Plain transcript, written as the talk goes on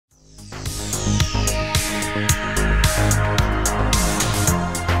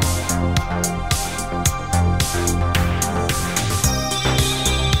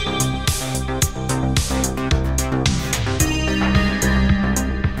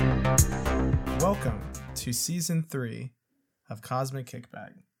to Season 3 of Cosmic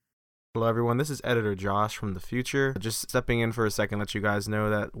Kickback. Hello everyone, this is editor Josh from the future. Just stepping in for a second, let you guys know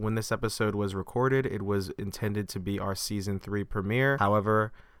that when this episode was recorded, it was intended to be our Season 3 premiere.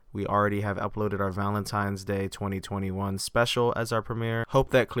 However, we already have uploaded our Valentine's Day 2021 special as our premiere. Hope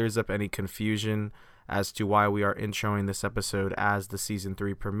that clears up any confusion as to why we are introing this episode as the Season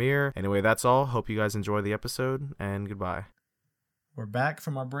 3 premiere. Anyway, that's all. Hope you guys enjoy the episode, and goodbye. We're back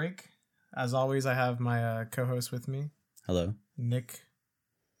from our break. As always, I have my co-host with me. Hello. Nick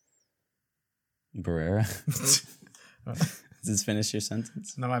Barrera. Just finish your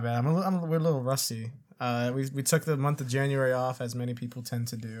sentence. No, my bad. We're a little rusty. We took the month of January off, as many people tend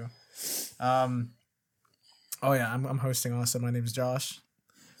to do. I'm hosting also. My name's Josh.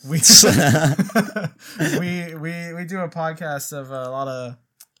 We do a podcast of a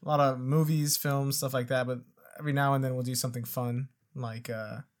lot of movies, films, stuff like that. But every now and then we'll do something fun, like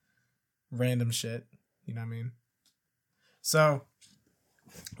random shit. You know what I mean? So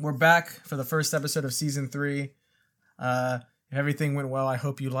we're back for the first episode of Season 3. If everything went well, I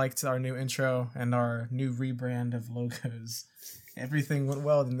hope you liked our new intro and our new rebrand of logos. Everything went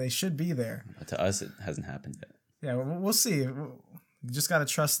well, then they should be there. But to us, it hasn't happened yet. Yeah, we'll see. You just got to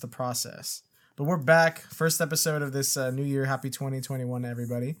trust the process. But we're back. First episode of this new year. Happy 2021 to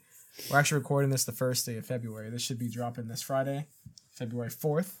everybody. We're actually recording this the first day of February. This should be dropping this Friday, February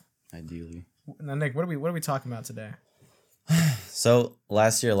 4th. Ideally. Now, Nick, what are we talking about today? So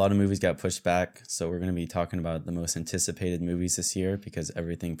last year, a lot of movies got pushed back. So we're going to be talking about the most anticipated movies this year because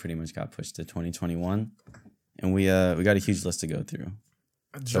everything pretty much got pushed to 2021. And we got a huge list to go through.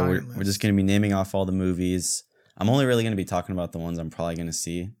 So we're just going to be naming off all the movies. I'm only really going to be talking about the ones I'm probably going to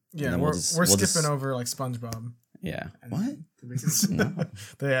see. Yeah, we're skipping over like SpongeBob. Yeah. What? No.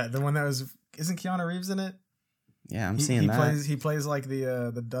 The one that was... Isn't Keanu Reeves in it? Yeah, I'm seeing that. He plays like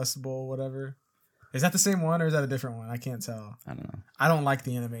the Dust Bowl, whatever. Is that the same one or is that a different one? I can't tell. I don't know. I don't like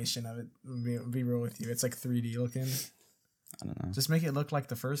the animation of it. Be real with you. It's like 3D looking. I don't know. Just make it look like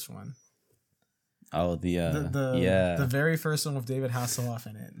the first one. Oh, the very first one with David Hasselhoff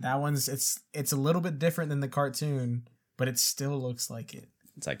in it. That one's it's a little bit different than the cartoon, but it still looks like it.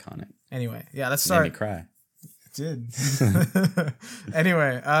 It's iconic. Anyway, yeah, let's start. Made me cry. It did.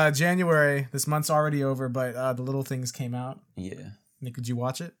 Anyway, January. This month's already over, but The Little Things came out. Yeah. Nick, did you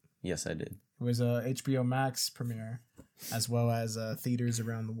watch it? Yes, I did. It was a HBO Max premiere, as well as theaters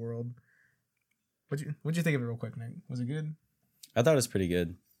around the world. What'd you think of it, real quick, Nick? Was it good? I thought it was pretty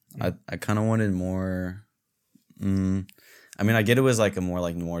good. Yeah. I kind of wanted more. I mean, I get it was like a more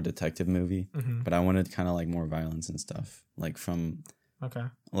like noir detective movie, but I wanted kind of like more violence and stuff. Like from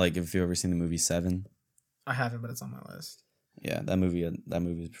like if you've ever seen the movie Seven. I haven't, but it's on my list. Yeah, that movie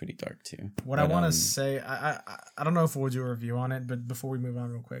is pretty dark too. I want to say, I don't know if we'll do a review on it, but before we move on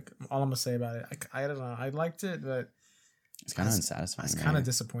real quick, all I'm going to say about it, I don't know. I liked it, but it's kind of unsatisfying. I was kind of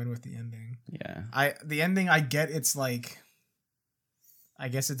disappointed with the ending. Yeah. The ending, I get it's like, I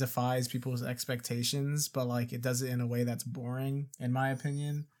guess it defies people's expectations, but like it does it in a way that's boring, in my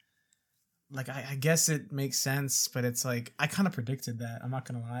opinion. Like, I guess it makes sense, but it's like, I kind of predicted that. I'm not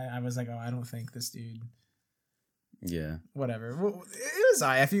going to lie. I was like, oh, I don't think this dude... Yeah. Whatever. Well, it was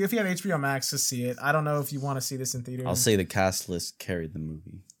if you have HBO Max to see it. I don't know if you want to see this in theaters. I'll say the cast list carried the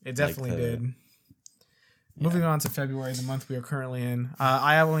movie. It definitely did. Yeah. Moving on to February, the month we are currently in.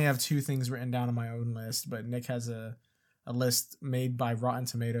 I only have 2 things written down on my own list, but Nick has a list made by Rotten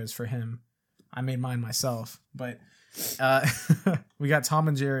Tomatoes for him. I made mine myself, but we got Tom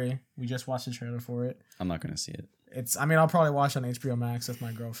and Jerry. We just watched the trailer for it. I'm not going to see it. I'll probably watch on HBO Max with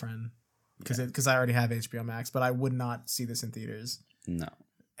my girlfriend. Because I already have HBO Max, but I would not see this in theaters. No.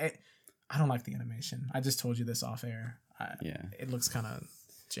 I don't like the animation. I just told you this off air. Yeah. It looks kind of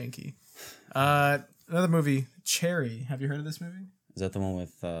janky. Another movie, Cherry. Have you heard of this movie? Is that the one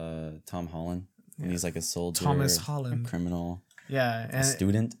with Tom Holland? Yeah. And he's like a soldier. Thomas Holland. A criminal. Yeah. And a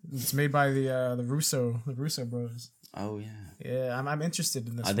student. It's made by the Russo bros. Oh, yeah. Yeah, I'm interested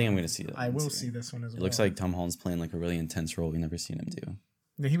in this I think I'm going to see that. I will see this one as well. It looks like Tom Holland's playing like a really intense role we've never seen him do.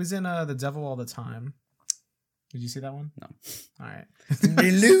 He was in The Devil All the Time. Did you see that one? No. All right.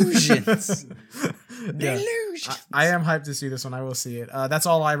 Delusions. Yeah. Delusions. I am hyped to see this one. I will see it. That's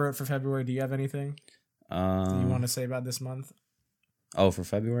all I wrote for February. Do you have anything you want to say about this month? Oh, for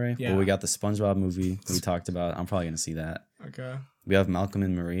February? Yeah. Well, we got the SpongeBob movie we talked about. I'm probably going to see that. Okay. We have Malcolm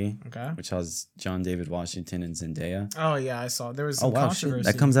and Marie, which has John David Washington and Zendaya. Oh, yeah, I saw. There was some controversy. Shit.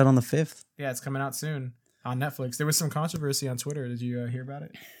 That comes out on the 5th. Yeah, it's coming out soon. On Netflix. There was some controversy on Twitter. Did you hear about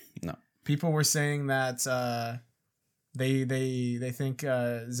it? No. People were saying that they think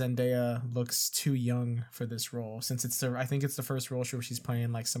Zendaya looks too young for this role, since I think it's the first role where she's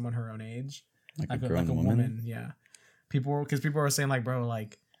playing like someone her own age. Like a grown woman? Yeah. People were saying like, bro,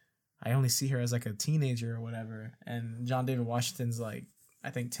 like I only see her as like a teenager or whatever. And John David Washington's like, I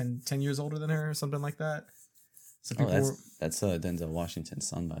think 10 years older than her or something like that. So that's Denzel Washington's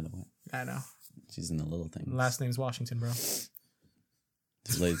son, by the way. I know. She's in The Little Things. Last name's Washington, bro. It's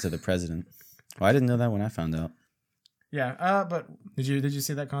related to the president. Well, I didn't know that when I found out. Yeah. But did you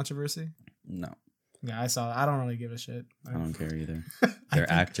see that controversy? No. Yeah, I saw it. I don't really give a shit. I don't care either.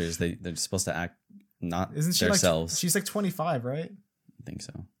 They're actors. They're supposed to act not Isn't she themselves. She's like 25, right? I think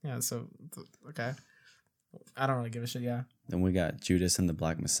so. Yeah, so okay. I don't really give a shit, yeah. Then we got Judas and the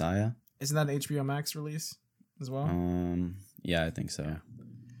Black Messiah. Isn't that an HBO Max release as well? Yeah, I think so. Yeah.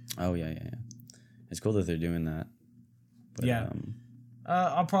 Oh yeah. It's cool that they're doing that. But, yeah.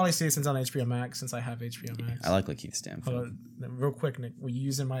 I'll probably see it since on HBO Max, since I have HBO Max. I like Lakeith Stanfield. Hold on, real quick, Nick, were you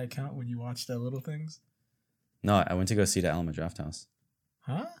using my account when you watched Little Things? No, I went to go see the Alamo Drafthouse.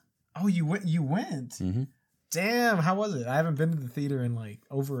 Huh? Oh, you went? Mm-hmm. Damn, how was it? I haven't been to the theater in like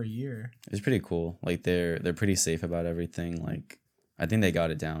over a year. It was pretty cool. Like they're pretty safe about everything. Like I think they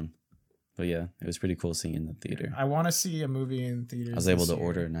got it down. But yeah, it was pretty cool seeing in the theater. I want to see a movie in theaters. I was able to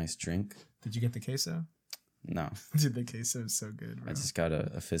order a nice drink. Did you get the queso? No. Dude, the queso is so good, bro. I just got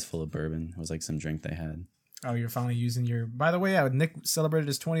a fistful of bourbon. It was like some drink they had. Oh, you're finally using your... By the way, Nick celebrated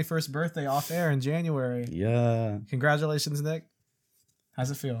his 21st birthday off air in January. Yeah. Congratulations, Nick. How's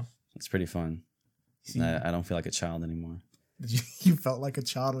it feel? It's pretty fun. I don't feel like a child anymore. You felt like a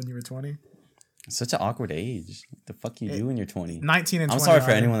child when you were 20? It's such an awkward age. What the fuck you do when you're 20? 19 and 20. I'm sorry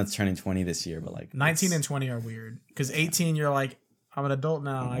for anyone that's turning 20 this year, but like 19 and 20 are weird. Because 18, you're like, I'm an adult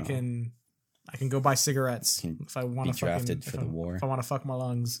now. I can go buy cigarettes if I want to. Be drafted for the war. If I want to fuck my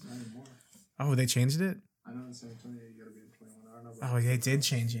lungs. Oh, they changed it? I know in San Antonio you gotta be 21. I don't know. Oh, they did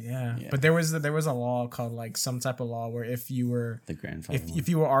change it, yeah. But there was a law called like some type of law where if you were the grandfather, if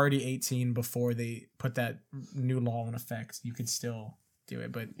you were already 18 before they put that new law in effect, you could still do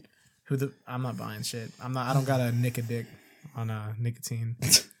it. But I'm not buying shit. I don't got a nick a dick on nicotine.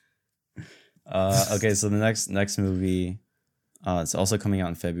 Okay, so the next movie, it's also coming out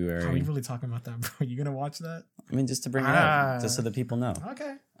in February. Are you really talking about that, bro? You gonna watch that? I mean, just to bring it up, just so that people know.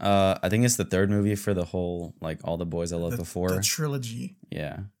 Okay. I think it's the third movie for the whole like All the Boys I Loved Before. The trilogy.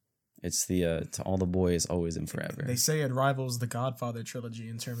 Yeah, it's the To All the Boys Always and Forever. They say it rivals the Godfather trilogy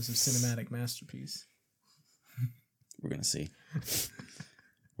in terms of cinematic masterpiece. We're gonna see.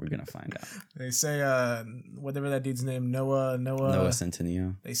 We're gonna find out. They say whatever that dude's name, Noah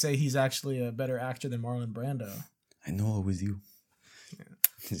Centineo. They say he's actually a better actor than Marlon Brando. I know it was you.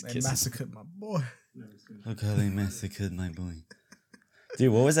 Yeah. They massacred my boy. Look how they massacred my boy.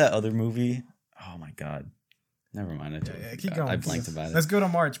 Dude, what was that other movie? Oh my god. Never mind. Keep going. I blanked about it. Let's go to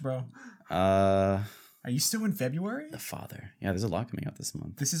March, bro. Are you still in February? The Father. Yeah, there's a lot coming out this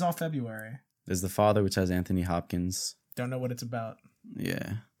month. This is all February. There's The Father, which has Anthony Hopkins. Don't know what it's about.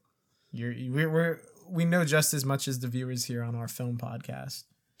 Yeah. We know just as much as the viewers here on our film podcast.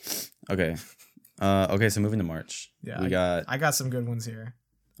 Okay. Okay, so moving to March. Yeah. I got some good ones here.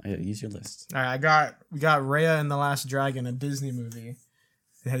 Oh, yeah, use your list. All right, we got Raya and the Last Dragon, a Disney movie.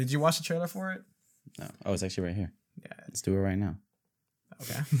 Did you watch the trailer for it? No. Oh, it's actually right here. Yeah. Let's do it right now.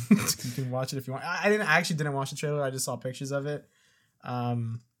 Okay. You can watch it if you want. I actually didn't watch the trailer. I just saw pictures of it.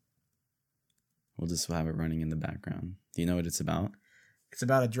 We'll just have it running in the background. Do you know what it's about? It's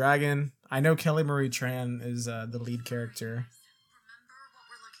about a dragon. I know Kelly Marie Tran is the lead character. Remember what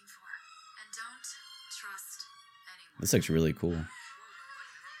we're looking for, and don't trust anyone. This looks really cool.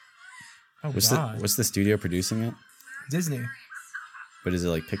 Oh, what's the studio producing it? Disney. But is it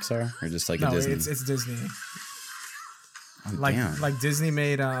like Pixar or just like a Disney? No, it's Disney. Oh, like Disney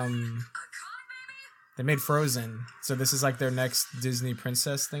made they made Frozen, so this is like their next Disney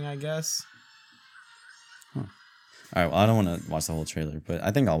princess thing, I guess. Huh. All right, well, I don't want to watch the whole trailer, but I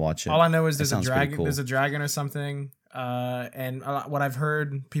think I'll watch it. All I know is there's a dragon. Cool. There's a dragon or something. And what I've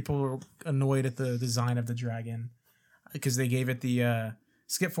heard, people were annoyed at the design of the dragon because they gave it the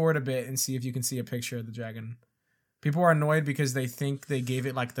skip forward a bit and see if you can see a picture of the dragon. People are annoyed because they think they gave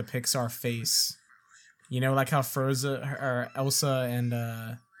it like the Pixar face. You know, like how Frozen or Elsa and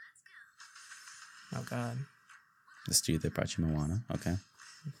oh god, the studio that brought you Moana. Okay,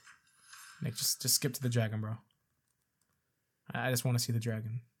 Nick, just skip to the dragon, bro. I just want to see the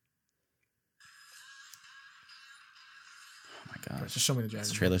dragon. Oh my god, just show me the dragon.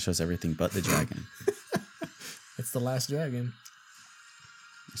 This trailer shows everything but the dragon. It's the last dragon.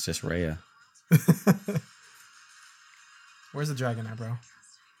 It's just Raya. Where's the dragon at, bro?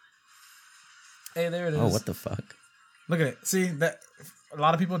 Hey, there it is. Oh, what the fuck? Look at it. See, that a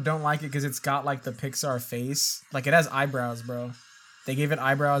lot of people don't like it because it's got like the Pixar face. Like it has eyebrows, bro. They gave it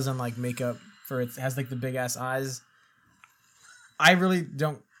eyebrows and like makeup for it has like the big ass eyes. I really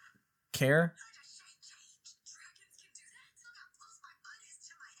don't care.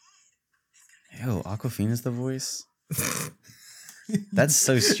 Ew, Aquafina's the voice? That's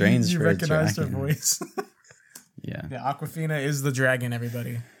so strange You for recognized a her dragon. voice. Yeah. Yeah, Aquafina is the dragon,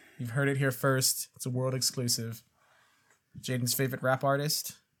 everybody. You've heard it here first. It's a world exclusive. Jaden's favorite rap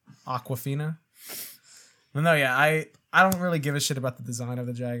artist, Aquafina. But no, yeah, I don't really give a shit about the design of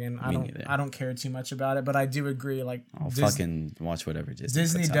the dragon. Me neither. I don't care too much about it, but I do agree. Like I'll fucking watch whatever Disney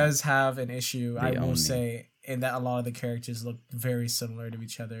puts out. does have an issue, I They own will me. say, in that a lot of the characters look very similar to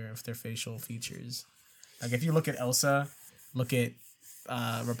each other with their facial features. Like if you look at Elsa, look at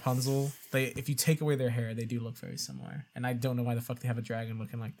Rapunzel, if you take away their hair, they do look very similar. And I don't know why the fuck they have a dragon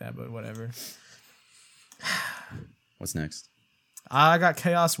looking like that, but whatever. What's next? I got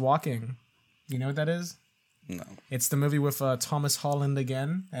Chaos Walking. You know what that is? No. It's the movie with Thomas Holland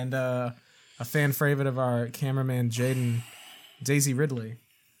again and a fan favorite of our cameraman Jaden, Daisy Ridley.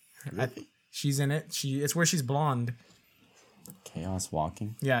 She's in it. It's where she's blonde. Chaos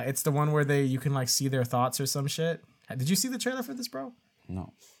Walking? Yeah, it's the one where you can like see their thoughts or some shit. Did you see the trailer for this, bro?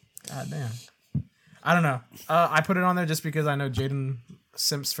 No. God damn. I don't know. I put it on there just because I know Jaden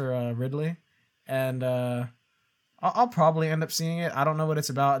simps for Ridley, and I'll probably end up seeing it. I don't know what it's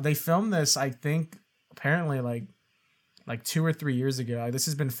about. They filmed this, I think, apparently like 2 or 3 years ago. This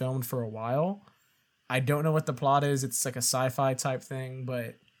has been filmed for a while. I don't know what the plot is. It's like a sci-fi type thing,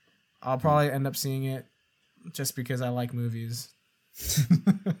 but I'll probably end up seeing it just because I like movies.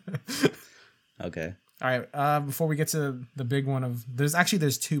 Okay. All right. Before we get to the big one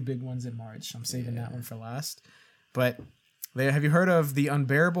there's 2 big ones in March. I'm saving that one for last. But have you heard of The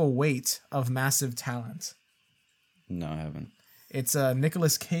Unbearable Weight of Massive Talent? No, I haven't. It's a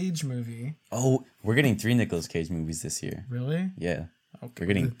Nicolas Cage movie. Oh, we're getting 3 Nicolas Cage movies this year. Really? Yeah. Okay. We're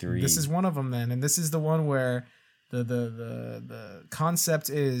getting 3. This is one of them then, and this is the one where the concept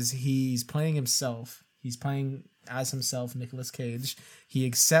is he's playing himself. He's playing as himself, Nicolas Cage. He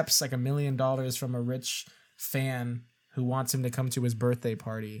accepts like $1 million from a rich fan who wants him to come to his birthday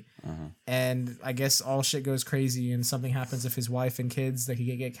party. And I guess all shit goes crazy and something happens with his wife and kids that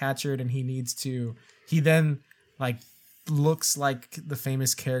he get captured, and he then like looks like the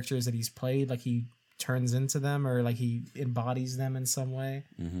famous characters that he's played, like he turns into them or like he embodies them in some way.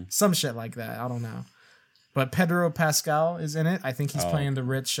 Some shit like that. I don't know. But Pedro Pascal is in it. I think he's playing the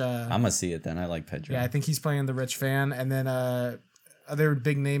rich. I'm gonna see it then. I like Pedro. Yeah, I think he's playing the rich fan. And then other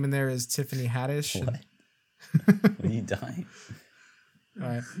big name in there is Tiffany Haddish. What? Are you dying? All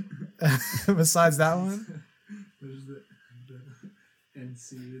right. Besides that one, There's the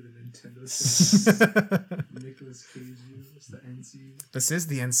NCU, the Nintendo thing. Nicolas Cage, it's the NCU. this is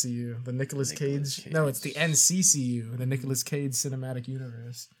the NCU, the Nicolas Nicolas Cage. Cage. No, it's the NCCU, the Nicolas Cage Cinematic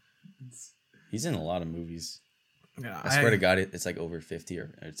Universe. He's in a lot of movies. Yeah, I swear to God, it's like over 50 or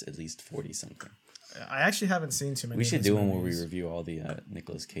it's at least 40 something. I actually haven't seen too many. We of should his do one where we movies. review all the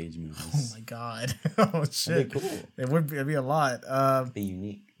Nicolas Cage Oh movies. my god! Oh shit! That'd be cool. It'd be a lot. Be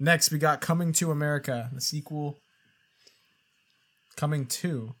unique. Next, we got Coming to America, the sequel. Coming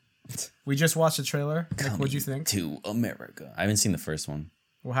to. We just watched the trailer. Nick, what'd you think? To America. I haven't seen the first one,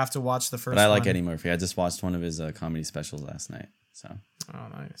 We'll have to watch the first. but I like one. Eddie Murphy. I just watched one of his comedy specials last night. So Oh,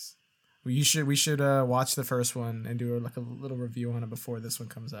 nice. Well, we should watch the first one and do a little review on it before this one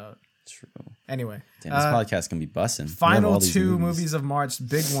comes out. true. Anyway, Damn, this podcast can be busting. final 2 movies of March,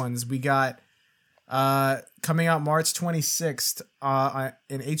 big ones. We got coming out March 26th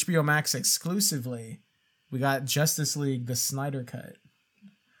in HBO Max exclusively. We got Justice League: The Snyder Cut.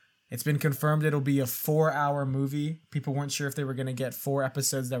 It's been confirmed it'll be a 4-hour movie. People weren't sure if they were going to get 4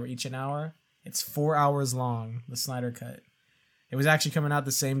 episodes that were each an hour. It's 4 hours long, The Snyder Cut. It was actually coming out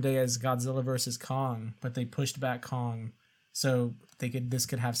the same day as Godzilla vs. Kong, but they pushed back Kong so this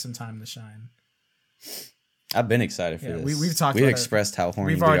could have some time to shine. I've been excited for Yeah, this. we've talked We've about it. expressed how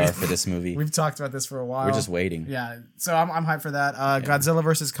horny We've we already- are for this movie. We've talked about this for a while. We're just waiting. Yeah, so I'm hyped for that. Godzilla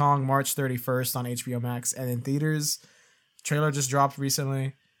vs. Kong, March 31st on HBO Max and in theaters. Trailer just dropped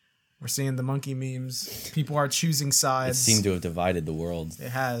recently. We're seeing the monkey memes. People are choosing It sides. seemed to have divided the world. It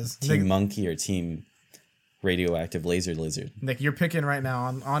has. Team Nick, Monkey or Team Radioactive Laser Lizard. Nick, you're picking right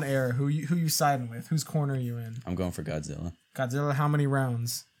now on air. Who you siding with? Whose corner are you in? I'm going for Godzilla. Godzilla, how many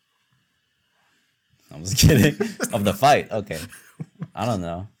rounds? I was kidding. Of the fight. Okay. I don't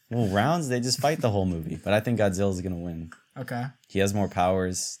know. Well, rounds, they just fight the whole movie. But I think Godzilla's going to win. Okay. He has more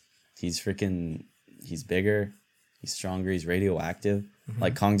powers. He's bigger. He's stronger. He's radioactive. Mm-hmm.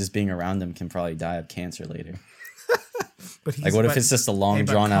 Like Kong just being around him can probably die of cancer later. But he's, Like what if but- it's just a long hey,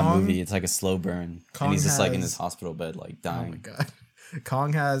 but drawn out Kong- movie? It's like a slow burn. Kong and he's just like in has- his hospital bed, like Oh my dying. god.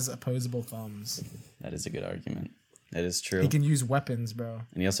 Kong has opposable thumbs. That is a good argument. That is true. He can use weapons, bro.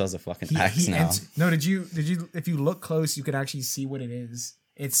 And he also has a fucking axe now. No, did you? If you look close, you can actually see what it is.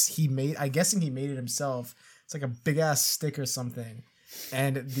 I'm guessing he made it himself. It's like a big ass stick or something.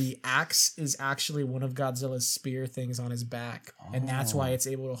 And the axe is actually one of Godzilla's spear things on his back. And that's why it's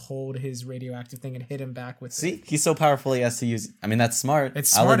able to hold his radioactive thing and hit him back with it. See, he's so powerful he has to use. I mean, that's smart.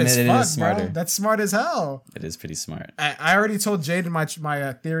 It's smart I'll admit as it fuck, is smarter. bro. That's smart as hell. It is pretty smart. I already told Jaden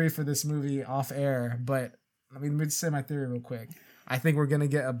my theory for this movie off air, but let me say my theory real quick. I think we're gonna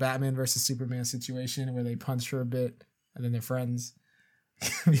get a Batman versus Superman situation where they punch for a bit and then they're friends.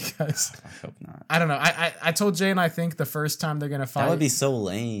 Because I hope not. I don't know. I told Jane I think the first time they're gonna fight That would be so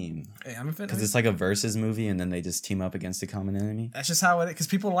lame. because Because it's like a versus movie, and then they just team up against a common enemy. that's just how it. Because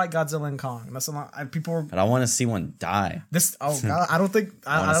people like Godzilla and Kong. That's a lot. People are But I want to see one die. this. Oh God, I don't think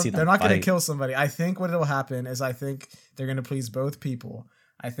wanna see they're them not gonna fight. kill somebody. I think what will happen is I think they're gonna please both people.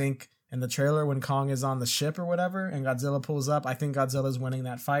 I think in the trailer when Kong is on the ship or whatever and Godzilla pulls up, I think Godzilla's winning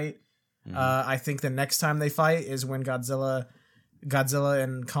that fight. I think the next time they fight is when Godzilla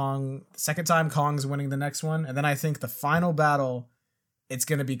and Kong. Second time Kong's winning the next one, and then I think the final battle, it's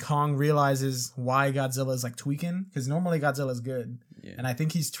gonna be Kong realizes why Godzilla is like tweaking because normally Godzilla's good, Yeah. and I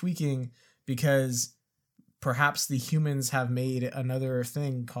think he's tweaking because perhaps the humans have made another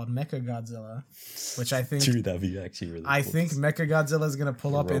thing called Mecha Godzilla, which I think Dude, that'd be actually really I cool. think Mecha Godzilla is gonna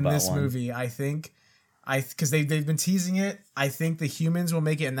pull up in robot this one. movie. I think because they've been teasing it. I think the humans will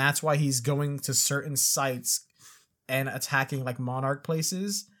make it, and that's why he's going to certain sites and attacking like monarch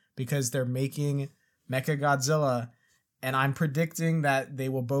places because they're making Mecha Godzilla, and I'm predicting that they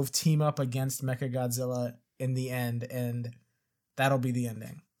will both team up against Mecha Godzilla in the end, and that'll be the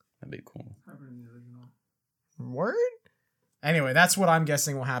ending. That'd be cool. Happened in the original. Word. Anyway, that's what I'm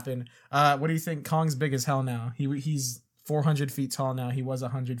guessing will happen. What do you think? Kong's big as hell now. He's 400 feet tall now. He was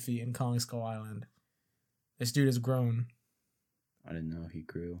 100 feet in Kong Skull Island. This dude has grown. I didn't know he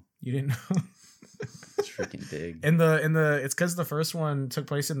grew. You didn't know? It's freaking big. It's because the first one took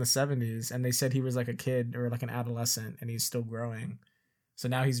place in the 70s, and they said he was like a kid or like an adolescent, and he's still growing. So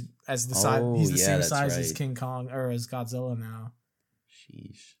now he's he's the same that's size as right. King Kong or as Godzilla now.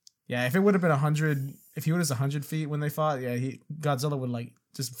 Sheesh. Yeah, if it would have been 100, if he was 100 feet when they fought, yeah, Godzilla would like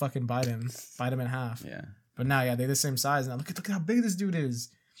just fucking bite him in half. Yeah. But now, yeah, they're the same size now. Look at how big this dude is.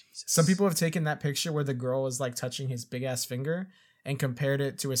 Some people have taken that picture where the girl is like touching his big ass finger and compared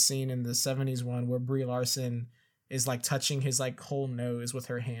it to a scene in the 70s one where Brie Larson is like touching his like whole nose with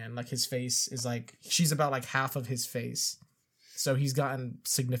her hand. Like his face is like, she's about like half of his face. So he's gotten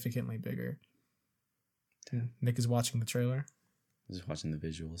significantly bigger. Nick is watching the trailer. Just watching the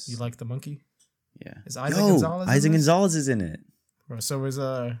visuals. You like the monkey? Yeah. Is Isaac Gonzalez in Isaac this? Gonzalez is in it. Bro, so is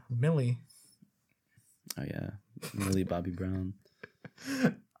Millie. Oh yeah. Millie Bobby Brown.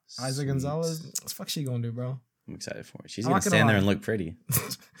 Isaac Sweet. Gonzalez? What the fuck she gonna do, bro? I'm excited for it. She's I'm gonna not gonna stand there lie. and look pretty.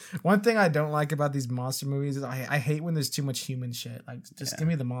 One thing I don't like about these monster movies is I hate when there's too much human shit. Like, just Yeah. give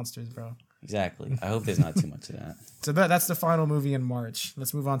me the monsters, bro. Exactly. I hope there's not too much of that. So that's the final movie in March.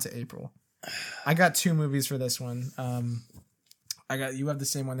 Let's move on to April. I got two movies for this one. You have the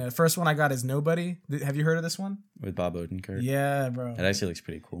same one there. The first one I got is Nobody. Have you heard of this one? With Bob Odenkirk. Yeah, bro. It actually looks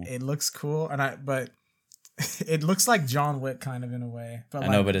pretty cool. It looks cool, but it looks like John Wick kind of in a way. But I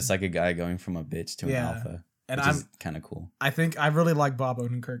know, but it's like a guy going from a bitch to an Yeah. alpha. and Which I'm is kind of cool. I think I really like Bob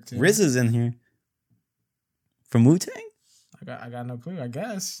Odenkirk too. RZA's in here. From Wu-Tang? I got no clue. I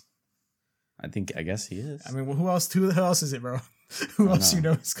guess. I guess he is. I mean, who else? Who else is it, bro? Who I don't else you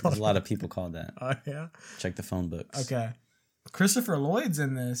know is called? There's a lot of people called that. Oh yeah. Check the phone books. Okay. Christopher Lloyd's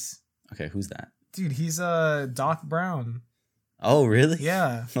in this. Okay, who's that? Dude, he's Doc Brown. Oh, really?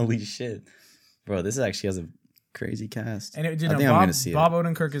 Yeah. Holy shit. Bro, this actually has a crazy cast. And I think I'm gonna see it. Bob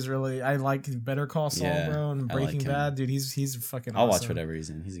Odenkirk is really I like Better Call Saul, Yeah, bro, and I like Breaking him. Bad. Dude, he's fucking I'll awesome. watch whatever he's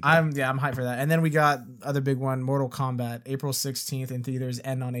in. He's a good. I'm hyped for that. And then we got other big one, Mortal Kombat, April 16th in theaters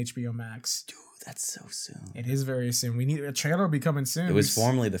and on HBO Max. Dude, that's so soon. It is very soon. We need a trailer will be coming soon. It was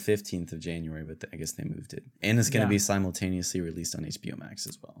formerly the 15th of January, but I guess they moved it. And it's going to Yeah. be simultaneously released on HBO Max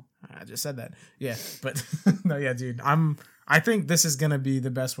as well. I just said that. Yeah, but no, yeah, dude. I think this is gonna be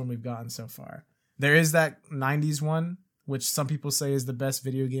the best one we've gotten so far. There is that 90s one, which some people say is the best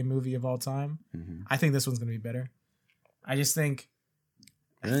video game movie of all time. Mhm. I think this one's gonna be better. I just think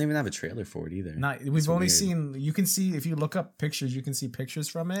I don't even have a trailer for it either. we've It's only weird. seen, you can see if you look up pictures, you can see pictures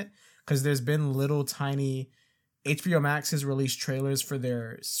from it because there's been little tiny HBO Max has released trailers for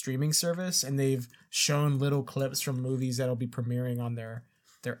their streaming service and they've shown little clips from movies that'll be premiering on their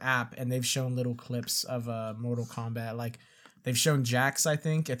app, and they've shown little clips of Mortal Kombat. Like they've shown Jax, I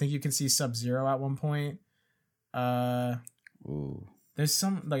think you can see Sub-Zero at one point. Ooh. There's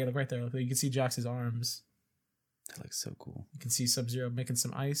some like right there. You can see Jax's arms. That looks so cool. You can see Sub-Zero making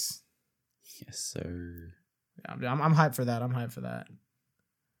some ice. Yes, sir. Yeah, I'm hyped for that. I'm hyped for that.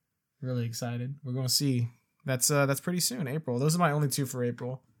 Really excited. We're gonna see. That's pretty soon, April. Those are my only two for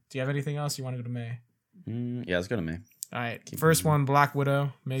April. Do you have anything else you want to go to May? Yeah, let's go to May. All right. Keep First going. one, Black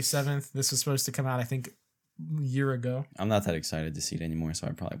Widow, May 7th. This was supposed to come out, I think, a year ago. I'm not that excited to see it anymore, so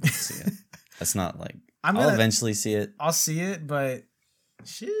I probably won't see it. That's not like I'll I'll eventually see it. I'll see it, but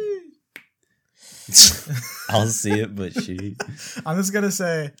shit. I'll see it, but she. I'm just gonna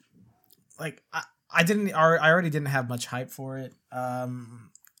say, like, I already didn't have much hype for it. I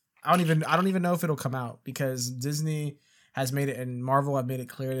don't even know if it'll come out because Disney has made it and Marvel have made it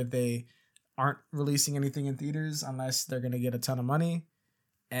clear that they aren't releasing anything in theaters unless they're gonna get a ton of money,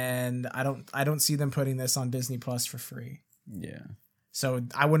 and I don't see them putting this on Disney Plus for free. Yeah. So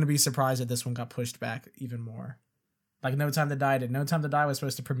I wouldn't be surprised if this one got pushed back even more. Like No Time to Die did. No Time to Die was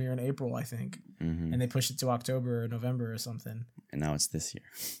supposed to premiere in April, I think, and they pushed it to October or November or something. And now it's this year.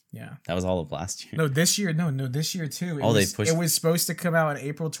 Yeah. That was all of last year. No, this year. No, this year too. They pushed. It was supposed to come out in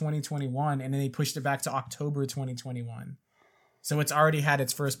April 2021, and then they pushed it back to October 2021. So it's already had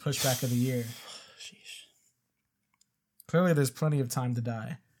its first pushback of the year. Sheesh. Clearly, there's plenty of time to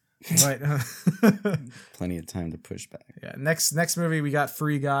die. But Plenty of time to push back. yeah, next movie we got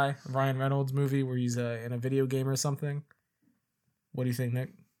Free Guy, Ryan Reynolds movie where he's in a video game or something. What do you think,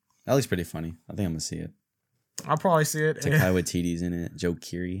 Nick? That looks pretty funny. I think I'm gonna see it. I'll probably see it. Taika Waititi's in it. Joe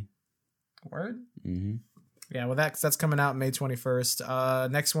Keery. Word? Mm-hmm. Yeah, well that's coming out May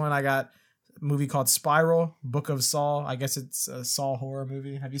 21st. Next one I got a movie called Spiral, Book of Saw. I guess it's a Saw horror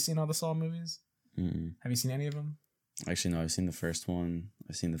movie. Have you seen all the Saw movies? Mm-mm. Have you seen any of them? Actually, no. I've seen the first one.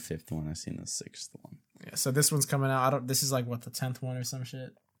 I've seen the fifth one. I've seen the sixth one. Yeah, so this one's coming out. This is like what, the 10th one or some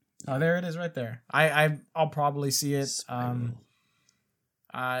shit. Oh, there it is right there. I'll probably see it. Spiral.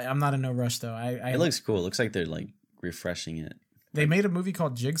 I'm not in no rush though. It looks cool. It looks like they're like refreshing it. They made a movie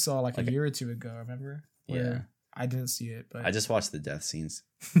called Jigsaw like a year or two ago, remember? Yeah. Where I didn't see it, but I just watched the death scenes.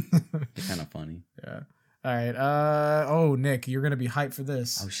 They're kind of funny. yeah. All right. Oh, Nick, you're gonna be hyped for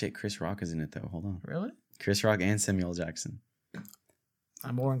this. Oh shit, Chris Rock is in it though. Hold on. Really? Chris Rock and Samuel Jackson.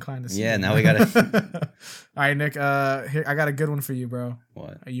 I'm more inclined to see. Yeah, it. now we gotta. All right, Nick. Here I got a good one for you, bro.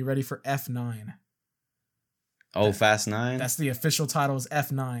 What? Are you ready for F9? Oh, Fast 9? That's the official title is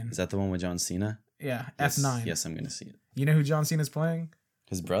F9. Is that the one with John Cena? Yeah, Yes, F9. Yes, I'm gonna see it. You know who John Cena's playing?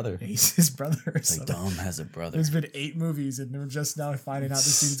 His brother. He's his brother. Or It's like something. Dom has a brother. There's been 8 movies, and we're just now finding out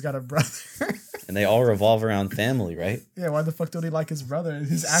this dude's got a brother. And they all revolve around family, right? Yeah, why the fuck don't he like his brother?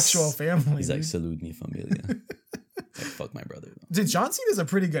 His actual family. He's like, dude. salute me, familia. Like, fuck my brother. Though. Dude, John Cena's a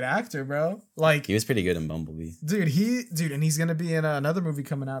pretty good actor, bro. Like, He was pretty good in Bumblebee. dude, and he's gonna be in another movie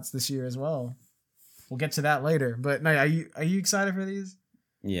coming out this year as well. We'll get to that later. But no, are you excited for these?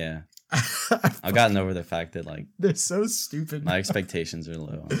 Yeah. I've gotten over the fact that like They're so stupid. my expectations are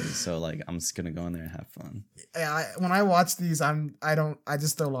low on these, so like I'm just gonna go in there and have fun. When I watch these, I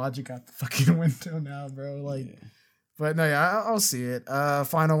just throw logic out the fucking window now, bro. Like, Yeah. but no, yeah, I'll see it.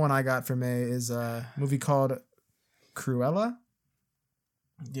 Final one I got for May is a movie called Cruella.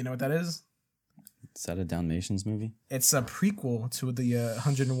 Do you know what that is? Is that a Dalmatians movie? It's a prequel to the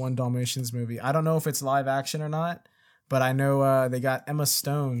 101 Dalmatians movie. I don't know if it's live action or not, but I know they got Emma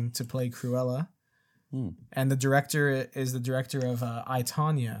Stone to play Cruella. And the director is the director of I,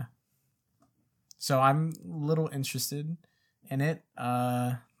 Tonya. So I'm a little interested in it.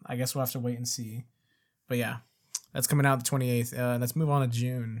 I guess we'll have to wait and see. But yeah, that's coming out the 28th. Let's move on to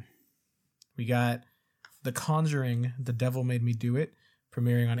June. We got The Conjuring, The Devil Made Me Do It,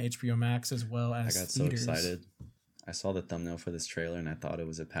 premiering on HBO Max as well as I got theaters. so excited. I saw the thumbnail for this trailer and I thought it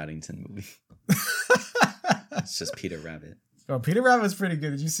was a Paddington movie. It's just Peter Rabbit. Oh, Peter Rabbit was pretty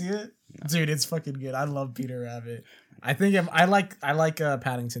good. Did you see it? No. Dude, it's fucking good. I love Peter Rabbit. I think I like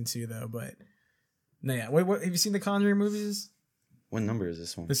Paddington too, though. But no, yeah. Wait, what? Have you seen the Conjuring movies? What number is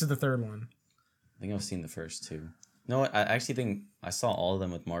this one? This is the third one. I think I've seen the first two. No, I actually think I saw all of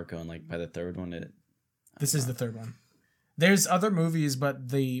them with Marco, and like by the third one, This is the third one. There's other movies, but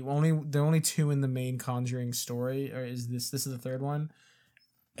the only two in the main Conjuring story is this. This is the third one.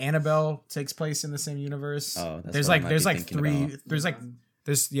 Annabelle takes place in the same universe. Oh, that's there's what I like might there's be like thinking three. about.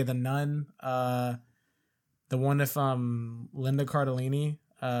 There's the Nun. The one with Linda Cardellini.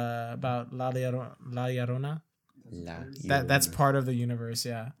 About La Llorona. That's part of the universe.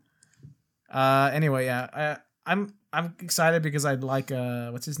 Yeah. Anyway, yeah. I'm excited because I like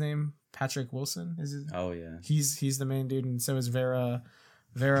what's his name? Patrick Wilson is it? Oh yeah. He's the main dude, and so is Vera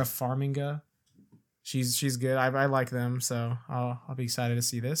Farmiga. She's good. I like them, so I'll be excited to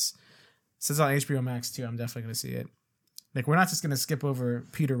see this. Since it's on HBO Max too, I'm definitely gonna see it. Like, we're not just gonna skip over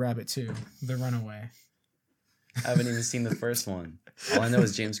Peter Rabbit 2, The Runaway. I haven't even seen the first one. All I know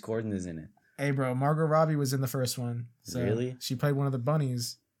is James Corden is in it. Hey, bro, Margot Robbie was in the first one. So Really? She played one of the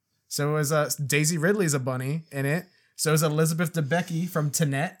bunnies. So was Daisy Ridley's a bunny in it. So is Elizabeth Debicki from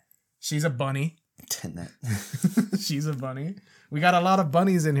Tenet. She's a bunny. Tenet. She's a bunny. We got a lot of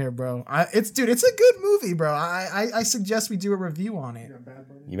bunnies in here, bro. It's a good movie, bro. I suggest we do a review on it. Bad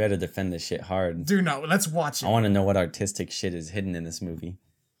Bunny. You better defend this shit hard. Dude, no, let's watch it. I want to know what artistic shit is hidden in this movie.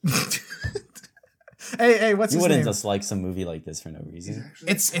 Hey, what's You his wouldn't name? just like some movie like this for no reason.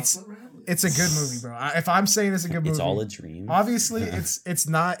 Actually, It's chocolate rabbit. It's a good movie, bro. If I'm saying it's a good movie, It's all a dream. obviously it's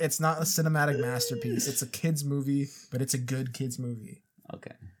not a cinematic masterpiece. It's a kids movie, but it's a good kids movie.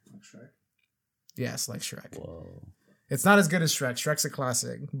 Okay. Like Shrek. Yes, like Shrek. Whoa. It's not as good as Shrek. Shrek's a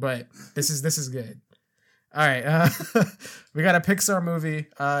classic, but this is good. All right, we got a Pixar movie.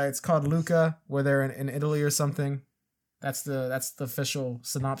 It's called Luca, where they're in Italy or something. That's the official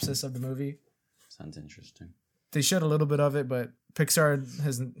synopsis of the movie. Sounds interesting. They showed a little bit of it, but Pixar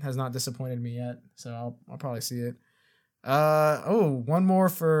has not disappointed me yet, so I'll probably see it. One more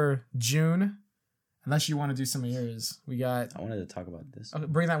for June, unless you want to do some of yours. We got. I wanted to talk about this. Okay,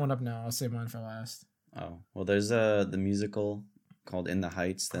 bring that one up now. I'll save mine for last. Oh, well, there's the musical called In the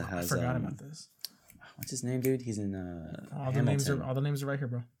Heights that I has. forgot about this. What's his name, dude? He's in All the Hamilton. names are right here,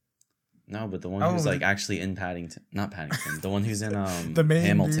 bro. No, but the one Oh, who's like the- actually in Paddington, not Paddington. The one who's in The main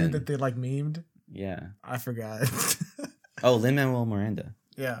Hamilton. dude that they like memed. Yeah. I forgot. Oh, Lin-Manuel Miranda.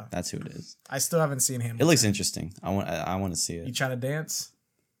 Yeah, That's who it is. I still haven't seen him. It looks interesting. I want to see You it. trying to dance?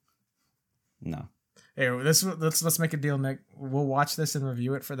 No. Hey, let's make a deal, Nick. We'll watch this and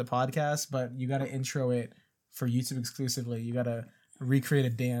review it for the podcast, but you got to intro it for YouTube exclusively. You got to recreate a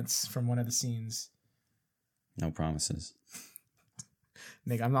dance from one of the scenes. No promises.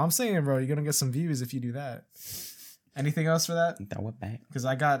 Nick, I'm saying, bro, you're gonna get some views if you do that. Anything else for that? That went back. Because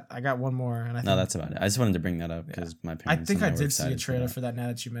I got one more, and I think, No, that's about it. I just wanted to bring that up because my I parents. think and I were did see a excited trailer that. for that now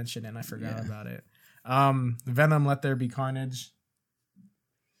that you mentioned it, and I forgot Yeah. about it. Venom: Let There Be Carnage.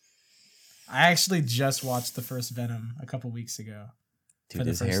 I actually just watched the first Venom a couple weeks ago. for Dude, the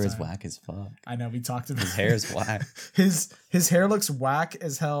his first hair is time. whack as fuck. I know we talked about His hair is whack. his hair looks whack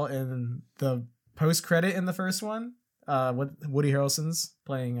as hell in the post credit in the first one. With Woody Harrelson's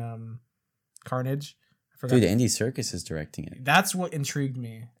playing Carnage. I forgot. Dude, Andy Serkis is directing it. That's what intrigued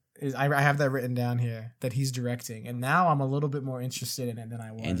me. Is I have that written down here that he's directing, and now I'm a little bit more interested in it than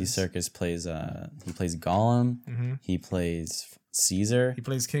I was. Andy Serkis plays he plays Gollum. hmm He plays Caesar. He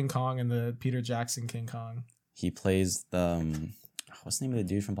plays King Kong in the Peter Jackson King Kong. He plays the what's the name of the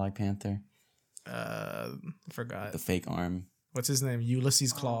dude from Black Panther? Forgot The fake arm, what's his name.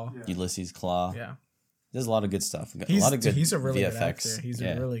 Ulysses Claw. Yeah. Ulysses Claw. Yeah, There's a lot of good stuff. A he's lot of good he's a really VFX. good actor. He's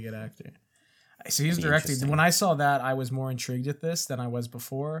Yeah. a really good actor. So he's Be directing. interesting. When I saw that, I was more intrigued at this than I was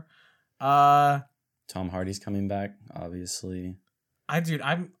before. I Tom Hardy's coming back, obviously.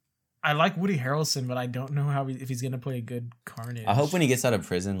 I like Woody Harrelson, but I don't know if he's gonna play a good Carnage. I hope when he gets out of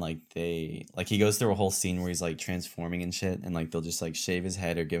prison, he goes through a whole scene where he's like transforming and shit, and like they'll just like shave his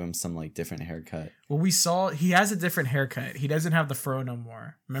head or give him some like different haircut. Well, we saw he has a different haircut. He doesn't have the fro no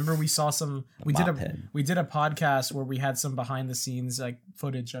more. Remember, we saw some. We did mop head. a podcast where we had some behind the scenes like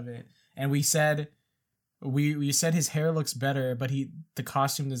footage of it, and we said we said his hair looks better, but the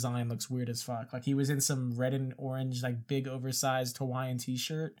costume design looks weird as fuck. Like he was in some red and orange like big oversized Hawaiian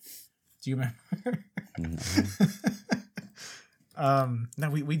t-shirt. Do you remember? No. No,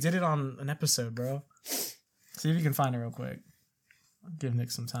 we did it on an episode, bro. See if you can find it real quick. I'll give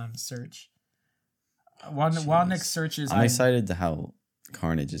Nick some time to search. While Nick searches, I'm excited to how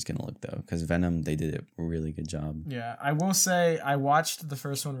Carnage is gonna look though, because Venom they did a really good job. Yeah, I will say I watched the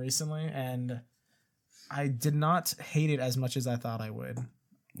first one recently, and I did not hate it as much as I thought I would.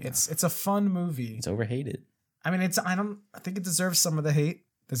 It's a fun movie. It's overhated. I mean, I think it deserves some of the hate.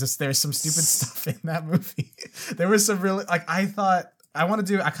 There's some stupid stuff in that movie. There was some really I kind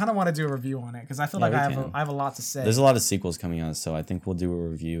of want to do a review on it because I feel Yeah, like we can. I have a lot to say. There's a lot of sequels coming out, so I think we'll do a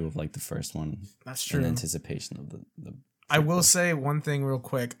review of like the first one That's in true. anticipation of the I will say one thing real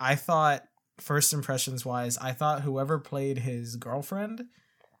quick. I thought first impressions wise, I thought whoever played his girlfriend,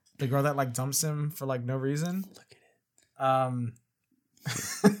 the girl that like dumps him for like no reason. Look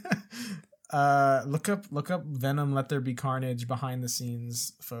Look up Venom Let There Be Carnage behind the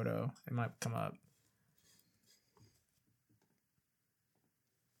scenes photo. It might come up.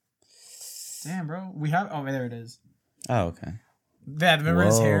 Damn, bro. There it is. Oh, okay. Yeah, remember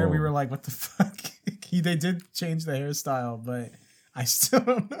his hair? We Whoa. were like, what the fuck? They did change the hairstyle, but I still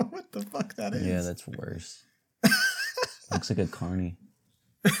don't know what the fuck that is. Yeah, that's worse. Looks like a carny.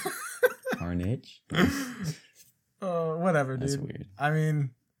 Carnage? Whatever, dude. That's weird. I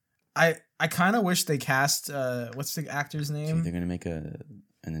mean, I kind of wish they cast what's the actor's Dude, name? they're gonna make an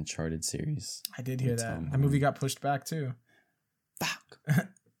Uncharted series. I did hear with that. Tom The movie Holland. got pushed back too. Fuck.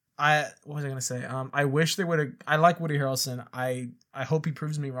 What was I gonna say? I wish they would have. I like Woody Harrelson. I hope he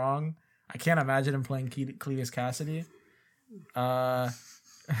proves me wrong. I can't imagine him playing Cletus Cassidy. I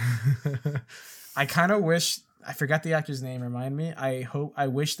kind of wish. I forgot the actor's name. Remind me. I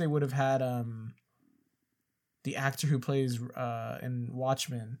wish they would have had the actor who plays in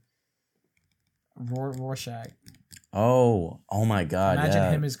Watchmen, Rorschach. Oh my God! Imagine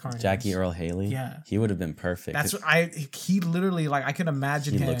yeah. him as Carnage. Jackie Earl Haley. Yeah. he would have been perfect. That's what he literally like. I can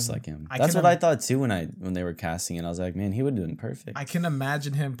imagine He him. looks like him. I That's can what im- I thought too when they were casting it. I was like, man, he would have been perfect. I can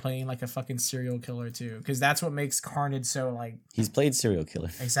imagine him playing like a fucking serial killer too, because that's what makes Carnage so like He's played serial killer.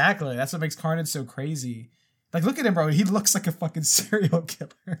 exactly. That's what makes Carnage so crazy. Like, look at him, bro. He looks like a fucking serial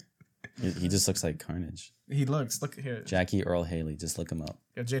killer. He just looks like Carnage. He looks. Look here. Jackie Earl Haley. Just look him up.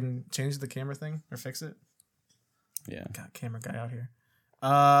 Yo, Jaden, change the camera thing or fix it. Yeah. Got camera guy out here.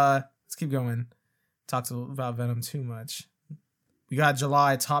 Let's keep going. Talked about Venom too much. We got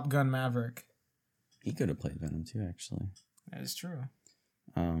July Top Gun Maverick. He could have played Venom too, actually. That is true.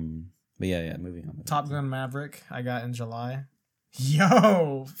 But yeah, moving on. Top Gun Maverick. I got in July.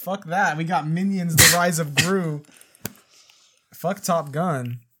 Yo, fuck that. We got Minions: The Rise of Gru. Fuck Top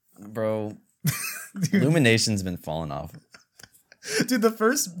Gun. Bro, Dude, Illumination's been falling off. dude, the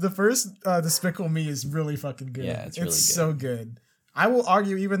first Despicable Me is really fucking good. Yeah, it's really good. so good. I will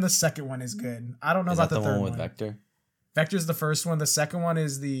argue even the second one is good. I don't know Is about that the the third one one. with Vector? Vector's the first one. The second one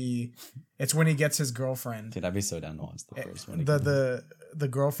is it's when he gets his girlfriend. Dude, I'd be so down to watch the first one. The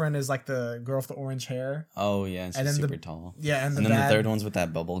girlfriend is like the girl with the orange hair. Oh yeah, and and she's then super tall. Yeah, and And then bad, the third one's with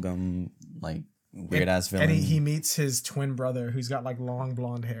that bubblegum, like weird ass villain. And he meets his twin brother who's got like long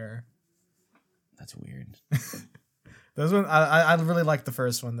blonde hair. That's weird. Those one I really like the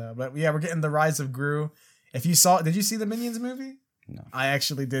first one though. But yeah, we're getting the Rise of Gru. Did you see the Minions movie? No. I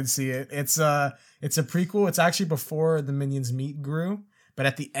actually did see it. It's a prequel. It's actually before the Minions meet Gru, but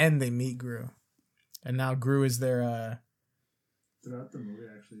at the end they meet Gru. And now Gru is their Throughout the movie,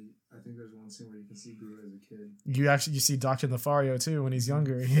 actually, I think there's one scene where you can see Gru as a kid. you see Dr. Nefario too when he's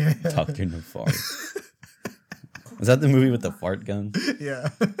younger. Yeah. Dr. Nefart. Was that the movie with the fart gun? Yeah.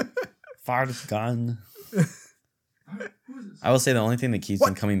 Fart gun. Who is this? I will say the only thing that keeps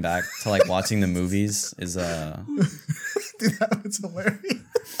me coming back to like watching the movies is Dude, that was hilarious.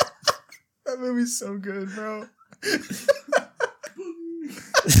 That movie's so good, bro.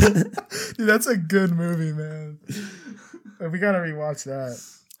 Dude, that's a good movie, man. We gotta rewatch that.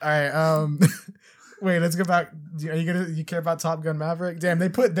 All right, wait, let's go back. You care about Top Gun Maverick? Damn,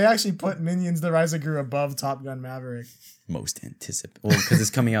 they actually put Minions: The Rise of Gru above Top Gun Maverick. most anticipated. Well, because it's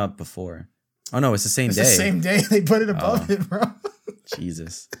coming out before. Oh no, it's the same It's day. the same day they put it above it, bro.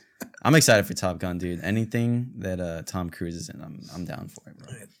 Jesus. I'm excited for Top Gun, dude. Anything that Tom Cruise is in, I'm down for it, bro.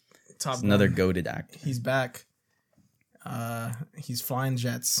 Top It's Gun. another goated actor. He's back. He's flying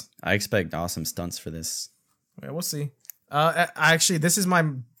jets. I expect awesome stunts for this. Yeah, we'll see. Actually, this is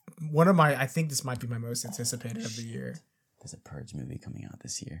I think this might be my most anticipated of the year. There's a Purge movie coming out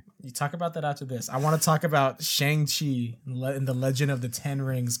this year. You talk about that after this. I want to talk about Shang-Chi and the Legend of the Ten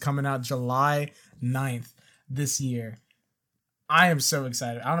Rings coming out July 9th this year. I am so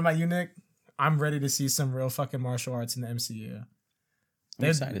excited. I don't know about you, Nick. I'm ready to see some real fucking martial arts in the MCU. I'm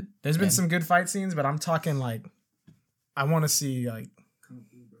excited. There's been Yeah. some good fight scenes, but I'm talking like, I want to see like, Kung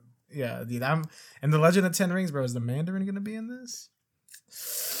Fu, bro. yeah, dude. And the Legend of Ten Rings, bro. Is the Mandarin gonna be in this?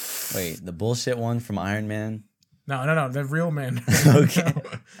 Wait, the bullshit one from Iron Man? No. The real Mandarin. Okay.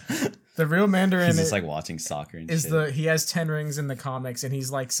 The real Mandarin He's just like watching soccer and is shit. he has 10 rings in the comics, and he's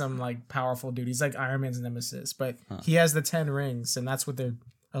like some like powerful dude. He's like Iron Man's nemesis, but he has the 10 rings, and that's what they're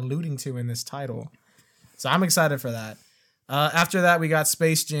alluding to in this title. So I'm excited for that. After that, we got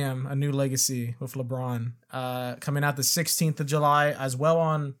Space Jam: A New Legacy with LeBron coming out the 16th of July, as well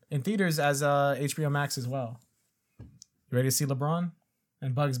in theaters as HBO Max as well. You ready to see LeBron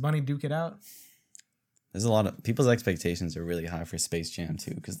and Bugs Bunny duke it out? There's a lot of people's expectations are really high for Space Jam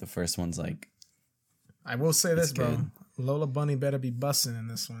too, because the first one's like, I will say this, bro. good. Lola Bunny better be busting in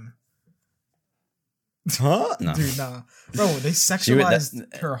this one. huh? No. Dude, nah. Bro, they She was-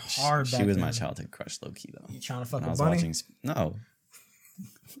 sexualized her hard She back was my then. childhood crush, low key though. You trying to fuck When I a was bunny? watching. No.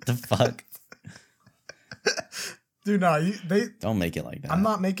 What the fuck? Dude, no, Don't make it like that. I'm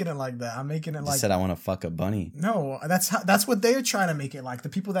not making it like that. I'm making it I like said I want to fuck a bunny. no. That's what they're trying to make it like. The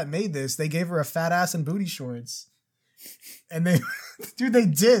people that made this, they gave her a fat ass and booty shorts, and they, dude, they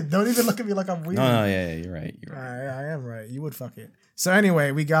did. Don't even look at me like I'm weird. No, yeah, you're right. You're right. I am right. You would fuck it. So anyway,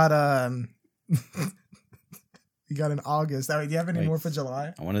 we got You got in August. Do you have any Wait. more for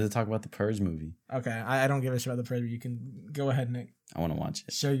July? I wanted to talk about the Purge movie. Okay, I don't give a shit about the Purge. You can go ahead, Nick. I want to watch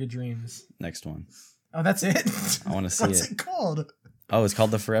it. Show your dreams. Next one. Oh, that's it? I want to see What's it. it called? Oh, it's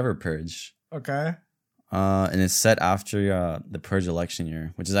called The Forever Purge. Okay. And it's set after the Purge election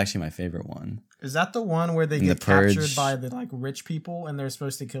year, which is actually my favorite one. Is that the one where they In get the Purge- captured by the like rich people and they're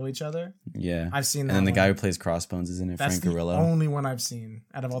supposed to kill each other? Yeah. I've seen that. And then the one. guy who plays Crossbones is in it, That's Frank the Grillo. only one I've seen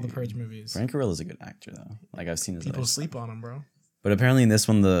out of all the Purge movies. Frank Grillo's a good actor, though. Like, I've seen his People other sleep on him, bro. But apparently in this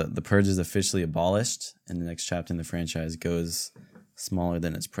one, the Purge is officially abolished, and the next chapter in the franchise goes smaller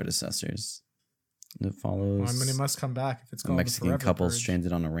than its predecessors. And it follows Well, I mean, it must come back if it's a called Mexican the Forever couple Purge.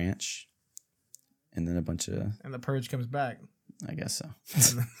 stranded on a ranch, and then a bunch of, And the Purge comes back. I guess so,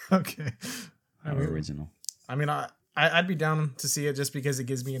 Okay. how original. I mean, I'd be down to see it just because it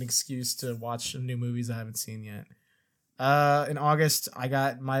gives me an excuse to watch new movies I haven't seen yet. In August, I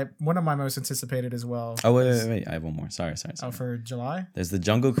got one of my most anticipated as well. Oh wait! I have one more. Sorry. Oh, for July? There's the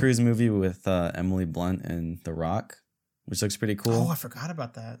Jungle Cruise movie with Emily Blunt and The Rock, which looks pretty cool. Oh, I forgot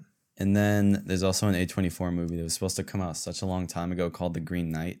about that. And then there's also an A24 movie that was supposed to come out such a long time ago called The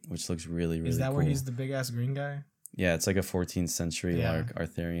Green Knight, which looks really, really cool. Is that where he's the big ass green guy? Yeah, it's like a 14th century Yeah.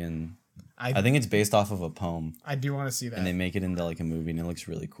 Arthurian. I I think it's based off of a poem, I do want to see that. and they make it into like a movie, and it looks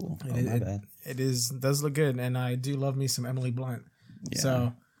really cool. Oh, my bad. It does look good, and I do love me some Emily Blunt. Yeah.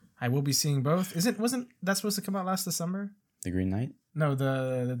 So I will be seeing both. Wasn't that supposed to come out last December? The Green Knight? No,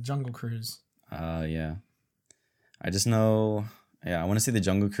 the Jungle Cruise. Yeah. I just know. Yeah, I want to see the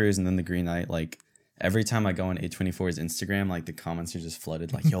Jungle Cruise and then the Green Knight. Like every time I go on A24's Instagram, like the comments are just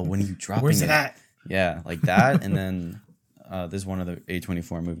flooded. Like, yo, when are you dropping Where's it? it at? Yeah, like that, and then there's one other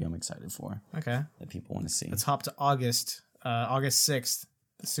A24 movie I'm excited for Okay. that people want to see. Let's hop to August. August 6th,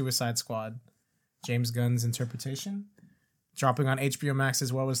 The Suicide Squad. James Gunn's interpretation. Dropping on HBO Max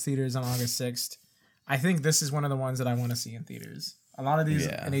as well as theaters on August 6th. I think this is one of the ones that I want to see in theaters. A lot of these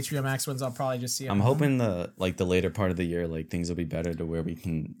Yeah. in HBO Max ones I'll probably just see at I'm home. hoping the later part of the year, like things will be better to where we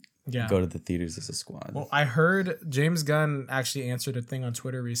can Yeah. go to the theaters as a squad. Well, I heard James Gunn actually answered a thing on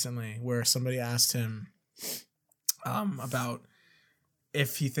Twitter recently where somebody asked him about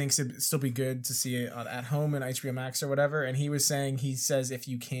if he thinks it'd still be good to see it at home in HBO Max or whatever. And he says if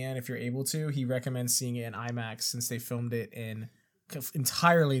you're able to, he recommends seeing it in IMAX since they filmed it in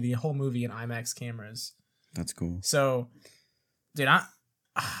entirely the whole movie in IMAX cameras. That's cool. So, dude,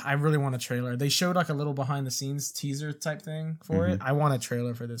 I really want a trailer. They showed like a little behind the scenes teaser type thing for it. I want a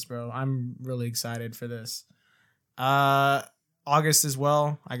trailer for this, bro. I'm really excited for this. August as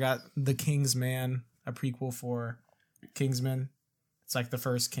well. I got The King's Man, a prequel for Kingsman. It's like the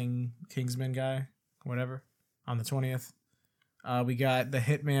first Kingsman guy, whatever, on the 20th. We got The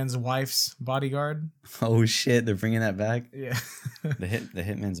Hitman's Wife's Bodyguard. Oh shit, they're bringing that back. Yeah. The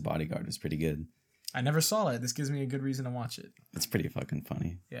Hitman's Bodyguard was pretty good. I never saw it. This gives me a good reason to watch it. It's pretty fucking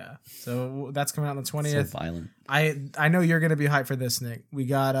funny. Yeah. So that's coming out on the 20th. So violent. I know you're gonna be hyped for this, Nick. We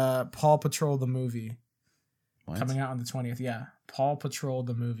got Paw Patrol the movie What? coming out on the 20th. Yeah, Paw Patrol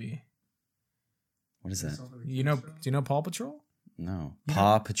the movie. What is that? Do you know Paw Patrol? No.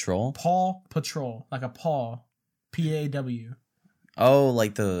 Paw Patrol? Paw Patrol, like a paw, PAW. Oh,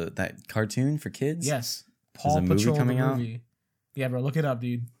 like that cartoon for kids? Yes, There's Paw a movie Patrol coming the out? movie. Yeah, bro, look it up,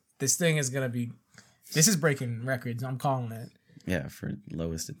 dude. This thing is gonna be. This is breaking records. I'm calling it. Yeah, for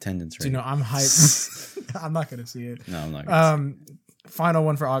lowest attendance rate. So, I'm hyped. I'm not gonna see it. No, I'm not gonna see it. Final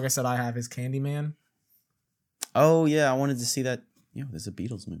one for August that I have is Candyman. Oh yeah, I wanted to see that. Yo, there's a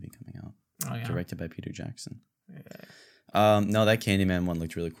Beatles movie coming out. Oh yeah. Directed by Peter Jackson. No, that Candyman one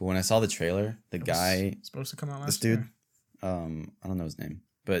looked really cool. When I saw the trailer, the guy, supposed to come out last this dude, year. I don't know his name,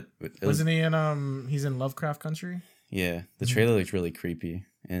 but it was, Wasn't he in he's in Lovecraft Country? yeah, the trailer looked really creepy,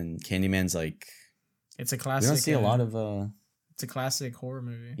 and Candyman's like, It's a we classic. don't see a lot of It's a classic horror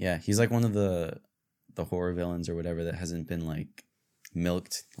movie. yeah, he's like one of the horror villains or whatever that hasn't been like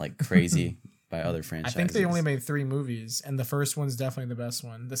milked like crazy by other I franchises. think they only made 3 movies, and the first one's definitely the best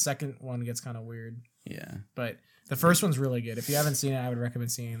one. The second one gets kind of weird, yeah. but the first one's really good. If you haven't seen it, I would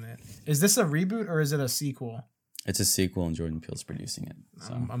recommend seeing it. Is this a reboot or is it a sequel? It's a sequel, and Jordan Peele's producing it,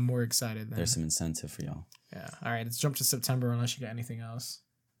 so I'm more excited then. there's some incentive for y'all. Yeah. All right, let's jump to September unless you got anything else.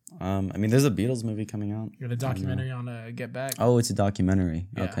 I mean, there's a Beatles movie coming out. You got a documentary on Get Back. Oh, it's a documentary.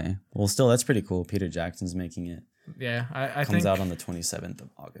 Yeah. Okay. Well, still, that's pretty cool. Peter Jackson's making it. Yeah, I Comes think out on the 27th of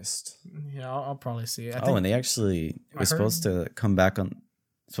August. Yeah, I'll probably see it. I Oh, think and they actually it I was heard- supposed to come back on.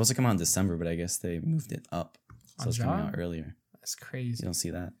 Supposed to come out in December, but I guess they moved it up, so On it's coming John? out earlier. that's You crazy. don't see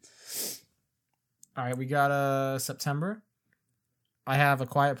that. All right, we got September. I have A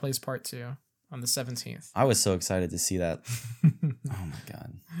Quiet Place Part 2 on the 17th. I was so excited to see that. Oh my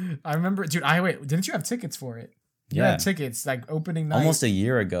god. I remember, dude. Wait, didn't you have tickets for it? You Yeah. had tickets like opening night. Almost a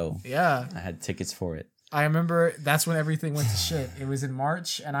year ago, Yeah. I had tickets for it. I remember that's when everything went to shit. It was in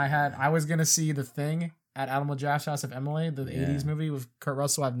March, and I was gonna see The Thing at Animal Draft House of Emily, the Yeah. 80s movie with Kurt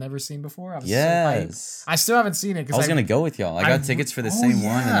Russell. I've never seen before. I was so Yes. hyped. I still haven't seen it I because was gonna go with y'all. I got I- tickets for the oh, same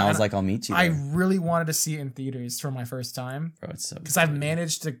one, and yeah, I was and like, I'll meet you I there. really wanted to see it in theaters for my first time Bro, it's so because good. I've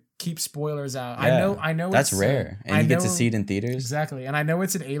managed to keep spoilers out. Yeah. I know That's it's, rare, and I you get to know- see it in theaters. exactly, and I know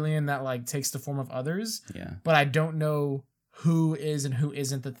it's an alien that like takes the form of others, Yeah, but I don't know who is and who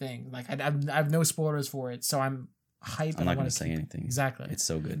isn't the thing. Like I have no spoilers for it, so I'm hyped. I'm and I not wanna gonna say keep- anything. Exactly. It's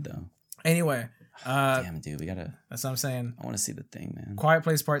so good though. Anyway, Damn it, dude. We gotta. that's what I'm saying. I want to see the thing, man. Quiet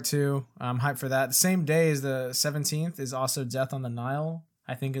Place Part 2. I'm hyped for that. The same day as the 17th is also Death on the Nile.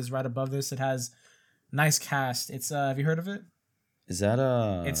 I think is right above this. It has nice cast. It's have you heard of it? Is that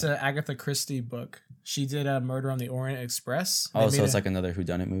It's a Agatha Christie book. She did a Murder on the Orient Express. They Oh, made so it's a- like another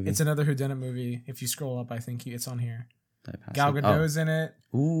whodunit movie. it's another whodunit movie. If you scroll up, I think it's on here. Did I pass Gal it? Gadot's in it.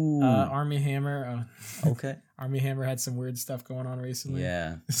 Oh. Ooh. Army Hammer. Okay. Army Hammer had some weird stuff going on recently.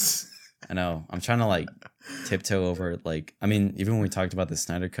 Yeah, I know. I'm trying to like tiptoe over like. I mean, even when we talked about the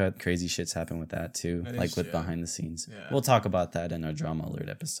Snyder Cut, crazy shit's happened with that too. That Like is with true. behind the scenes. Yeah. We'll talk about that in our drama alert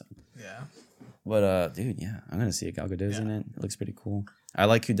episode. Yeah. But dude, yeah, I'm gonna see it. Gal Gadot's in Yeah. it. It looks pretty cool. I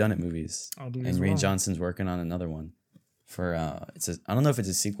like whodunit movies. I'll do And as Rian well. Johnson's working on another one for I don't know if it's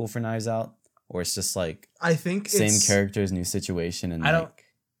a sequel for Knives Out or it's just like I think same it's, characters, new situation, and I don't- like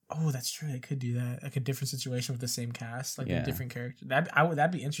Oh, that's true. They could do that. Like a different situation with the same cast, like Yeah. a different character.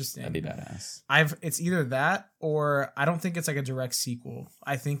 That'd be interesting. that'd be badass. It's either that or I don't think it's like a direct sequel.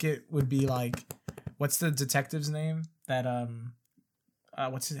 I think it would be like, what's the detective's name? That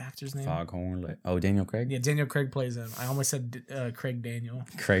what's his actor's name? Foghorn, like Daniel Craig, Yeah, Daniel Craig plays him. I almost said Craig Daniel.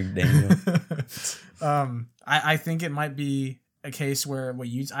 Craig Daniel. I think it might be a case where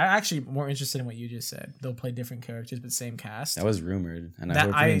I actually more interested in what you just said. They'll play different characters but same cast. That was rumored, and I That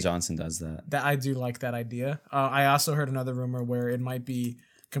hope I- Rian Johnson does that. That I do like that idea. I also heard another rumor where it might be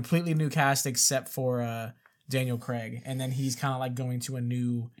completely new cast except for Daniel Craig, and then he's kind of like going to a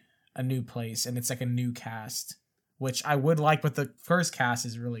new place, and it's like a new cast, which I would like. But the first cast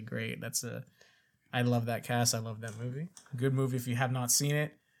is really great. I love that cast. I love that movie. Good movie if you have not seen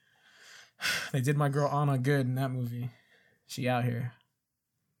it. They did my girl Anna good in that movie. She out here.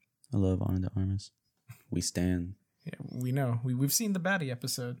 I love Ana de Armas. We stand. Yeah, we know. We've seen the baddie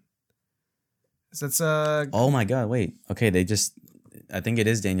episode. So that's Oh my god! Wait. Okay, I think it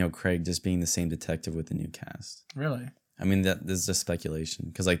is Daniel Craig just being the same detective with the new cast. really. I mean, that this is just speculation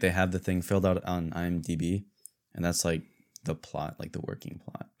because like they have the thing filled out on IMDb, and that's like the plot, like the working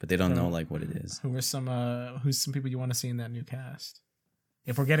plot, but they don't know like what it is. Who's some people you want to see in that new cast?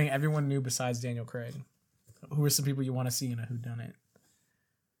 If we're getting everyone new besides Daniel Craig, who are some people you want to see in a whodunit?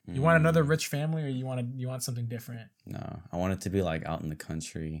 You want another rich family, or you want something different? No, I want it to be like out in the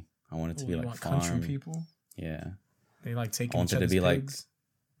country. I want it to Ooh, be you like want farm. country people? Yeah. They like taking I want each it to other's be like- pigs?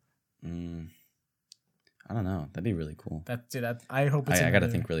 I don't know. That'd be really cool. I hope it's. I got to another-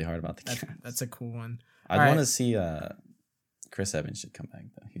 think really hard about the cast. That's a cool one. I'd All want right. to see Chris Evans should come back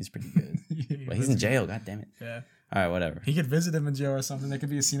though. He's pretty good. But he's in jail. God damn it. Yeah, All right, whatever. he could visit him in jail or something. There could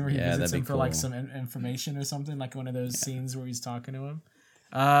be a scene where he Yeah, visits that'd him be for like cool. some information or something, like one of those scenes where he's talking to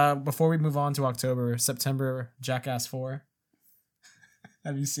him. Before we move on to October, September, Jackass 4.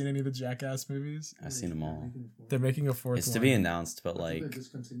 Have you seen any of the Jackass movies? I've seen them all. They're making a fourth It's one. to be announced, but They like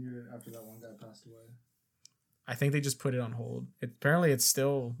discontinued it after that one guy passed away. I think they just put it on hold. Apparently it's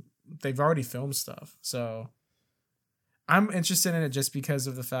still, they've already filmed stuff. So I'm interested in it just because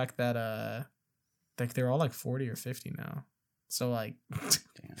of the fact that like they're all like 40 or 50 now. So like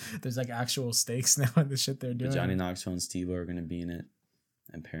there's like actual stakes now in the shit they're but doing. Johnny Knoxville and Steve are going to be in it,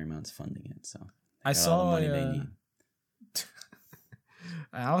 and Paramount's funding it. So I they got saw all the money they need.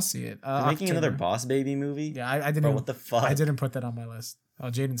 I'll see it. They're making another October. Boss Baby movie. Yeah, I didn't. Bro, even- what the fuck? I didn't put that on my list. Oh,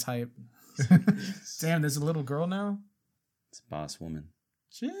 Jaden's hype. Damn, there's a little girl now. It's Boss Woman.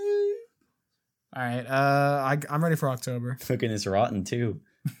 Gee. All right. I'm ready for October. Fucking it's rotten too.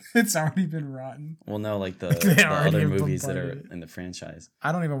 It's already been rotten. Well, no, like the, They the already other movies that are bombarded it. in the franchise.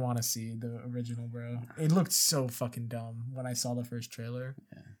 I don't even want to see the original, bro. It looked so fucking dumb when I saw the first trailer.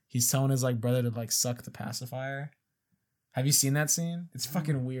 Yeah. He's telling his like brother to like suck the pacifier. Have you seen that scene? It's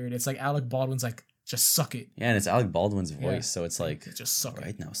fucking weird. It's like Alec Baldwin's like, just suck it. Yeah, and it's Alec Baldwin's voice, Yeah. so it's like, Just suck right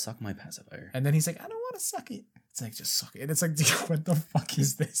it. now, suck my pacifier. And then he's like, I don't want to suck it. It's like, just suck it. And it's like, dude, what the fuck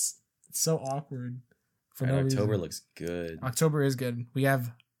is this? It's so awkward. For Right, no October reason. looks good. October is good. We have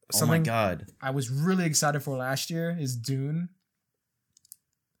Oh my something god, I was really excited for last year is Dune.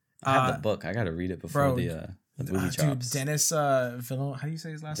 I have Uh, the book. I gotta read it before bro, the movie Dude, drops. Dennis Villeneuve. How do you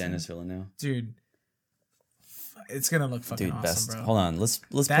say his last name? Dennis Villeneuve. Dude, it's gonna look fucking Dude, awesome, best. bro. Hold on, let's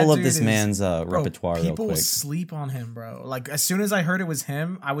That pull up dude this is- man's Bro, repertoire real people quick. sleep on him, bro. Like as soon as I heard it was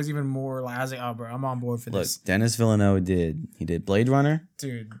him, I was even more like, I was like, oh, bro, I'm on board for Look, this, Dennis Villeneuve did Blade Runner.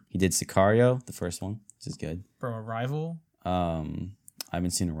 dude. He did Sicario, the first one, which is good. Bro, Arrival, I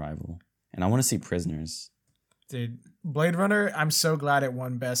haven't seen Arrival, and I want to see Prisoners. dude. Blade Runner. I'm so glad it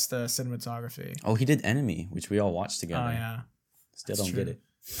won best cinematography. Oh, he did Enemy, which we all watched together. Oh yeah, Still that's don't true. get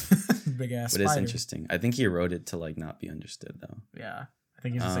it, big ass. but it's spider. interesting. I think he wrote it to like not be understood though. Yeah, I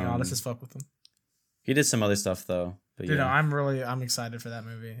think he's just like, oh, let's just fuck with him. He did some other stuff though. But Dude, yeah, no, I'm excited for that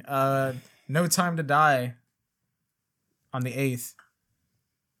movie. No Time to Die on the 8th.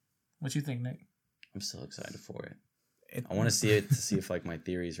 What you think, Nick? I'm so excited for it. I want to see it to see if like my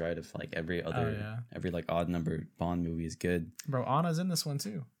theory is right. If like every like odd number Bond movie is good. Bro, Anna's in this one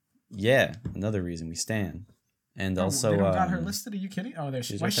too. Yeah, another reason we stand. And Bro, also, they don't got her listed. Are you kidding? Oh, there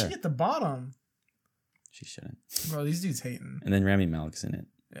she. she's Why right is she there. at the bottom? she shouldn't. Bro, these dudes hating. And then Rami Malek's in it.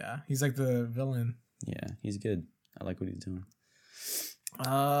 Yeah, he's like the villain. Yeah, he's good. I like what he's doing.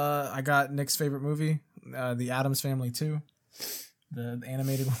 I got Nick's favorite movie, The Addams Family 2, the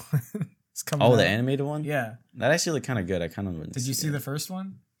animated one. It's coming. Oh, out. the animated one? Yeah. That actually looked kind of good. I kind of wouldn't. Did you see the first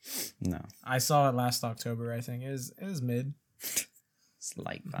one? No, I saw it last October. I think it was mid. it's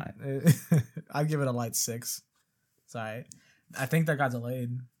light 5. I'd give it a light 6. It's alright. I think that got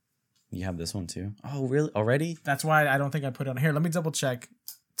delayed. You have this one too? Oh, really? Already? That's why I don't think I put it on here. Let me double check.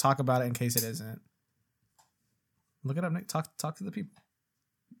 Talk about it in case it isn't. Look it up, Nick. Talk to the people.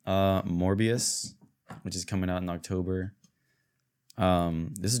 Morbius, which is coming out in October.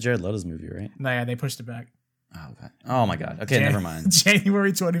 This is Jared Leto's movie, right? No, yeah, they pushed it back. Oh god. Oh my god. Okay, never mind.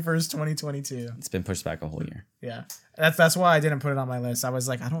 January 21st, 2022. It's been pushed back a whole year. Yeah. That's why I didn't put it on my list. I was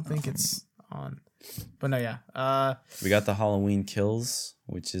like, I don't think it's on. But no, yeah. We got the Halloween Kills,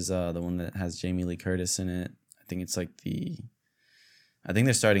 which is the one that has Jamie Lee Curtis in it. I think it's like I think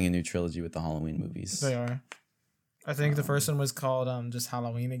they're starting a new trilogy with the Halloween movies. They are. I think the first one was called just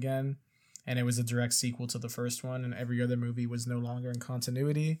Halloween again, and it was a direct sequel to the first one, and every other movie was no longer in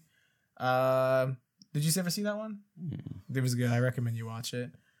continuity. Did you ever see that one? It was good. I recommend you watch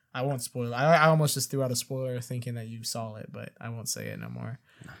it. I won't spoil it. I almost just threw out a spoiler thinking that you saw it, but I won't say it no more.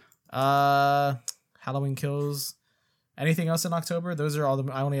 Halloween Kills. Anything else in October? Those are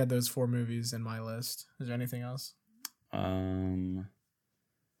all I only had those 4 movies in my list. Is there anything else? I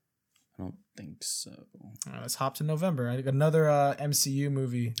don't think so. All right, let's hop to November. I got another MCU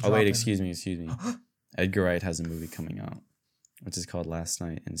movie. Oh wait, dropping. excuse me. Edgar Wright has a movie coming out, which is called Last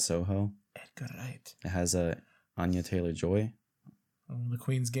Night in Soho. Edgar Wright. It has Anya Taylor-Joy. Oh, the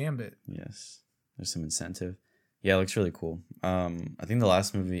Queen's Gambit. Yes, there's some incentive. Yeah, it looks really cool. I think the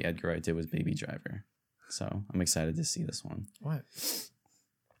last movie Edgar Wright did was Baby Driver, so I'm excited to see this one. What?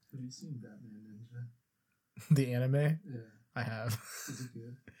 Have you seen Batman Ninja? The anime? Yeah. I have. Is it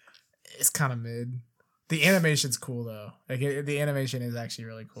good? It's kind of mid. The animation's cool though. Like the animation is actually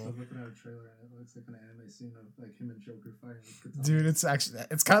really So cool. I'm looking at a trailer and it looks like an anime scene of like him and Joker fighting with katana. Dude,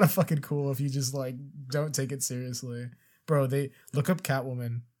 it's kind of fucking cool if you just like don't take it seriously. Bro, they look up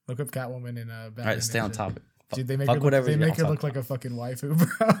Catwoman. Look up Catwoman in Batman. All right, stay on Ninja. topic. Dude, they make Fuck her look, whatever they y'all make her talk look like about. a fucking waifu,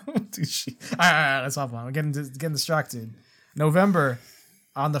 bro. Dude, all right, let's hop on. I'm getting distracted. November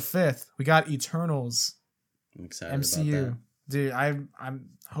on the 5th, we got Eternals I'm excited MCU. about that. Dude, I'm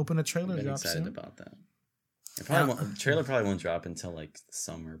hoping a trailer I've been drops excited soon. about that. The trailer probably won't drop until like the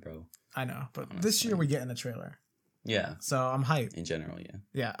summer, bro. I know, but this Honestly. year we getting a trailer, Yeah, so I'm hyped. in general, yeah.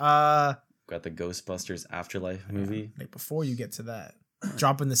 Yeah. Got the Ghostbusters Afterlife movie. Like before you get to that,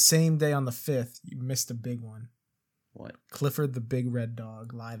 dropping the same day on the 5th, you missed a big one. What? Clifford the Big Red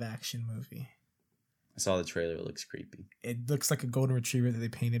Dog live action movie. I saw the trailer. It looks creepy. It looks like a golden retriever that they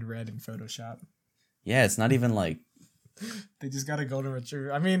painted red in Photoshop. Yeah, it's not even like They just got a golden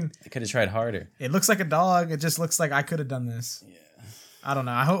retriever. I mean, I could have tried harder. it looks like a dog. It just looks like I could have done this. Yeah, I don't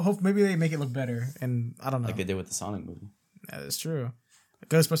know. I hope maybe they make it look better. And I don't know. like they did with the Sonic movie. That is true.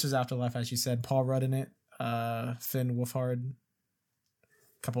 Ghostbusters Afterlife, as you said, Paul Rudd in it, Finn Wolfhard,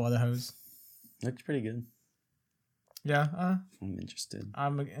 a couple other hoes. Looked pretty good. Yeah, I'm interested.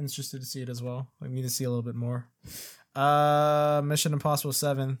 I'm interested to see it as well. I need to see a little bit more. Mission Impossible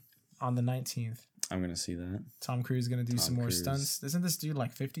 7 on the 19th. I'm gonna see that. Tom Cruise is gonna do Tom some more Cruise. stunts. Isn't this dude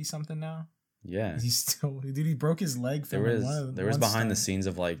like 50 something now? Yeah. He's still, dude. He broke his leg. There filming was one behind the stunt. scenes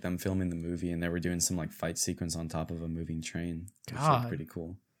of like them filming the movie, and they were doing some like fight sequence on top of a moving train, which God. looked pretty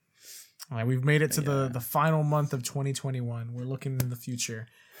cool. All right, we've made it to Yeah. the final month of 2021. We're looking in the future,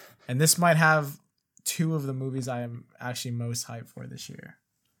 and this might have 2 of the movies I am actually most hyped for this year.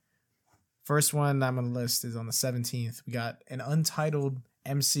 First one I'm on the list is on the 17th. We got an untitled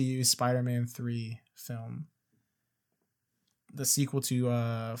MCU Spider-Man 3 film. the sequel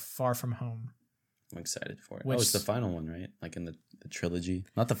to Far From Home. I'm excited for it. Which- it's the final one, right? Like in the trilogy.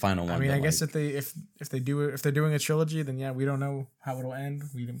 Not the final one. I mean, but I guess like, if they do it, if they're doing a trilogy, then yeah, we don't know how it'll end.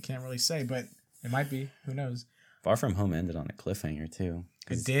 We can't really say, but it might be. Who knows? Far From Home ended on a cliffhanger too.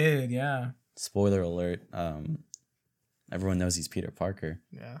 'Cause It did, yeah, spoiler alert. Everyone knows he's Peter Parker.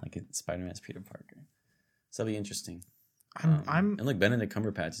 yeah. Like Spider-Man's Peter Parker. So it'll be interesting. I'm and look, Benedict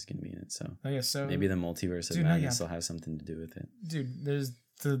Cumberbatch is gonna be in it, so oh, yeah. So maybe the multiverse of Dude, no, madness yeah. will have something to do with it. dude, there's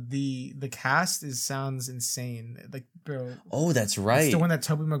the cast sounds insane. Like, bro, Oh, that's it's right. the one that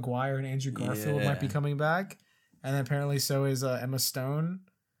Tobey Maguire and Andrew Garfield might be Yeah. coming back, and then apparently so is Emma Stone.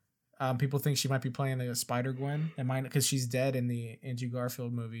 People think she might be playing a Spider-Gwen, and mine because she's dead in the Andrew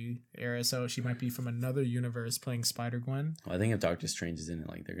Garfield movie era, so she might be from another universe playing Spider-Gwen. Well, I think if Doctor Strange is in it,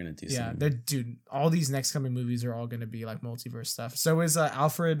 like they're gonna do Yeah, something. they're dude. All these next coming movies are all going to be like multiverse stuff. So is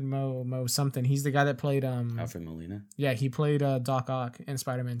Alfred Mo something? He's the guy that played Alfred Molina. Yeah, he played Doc Ock in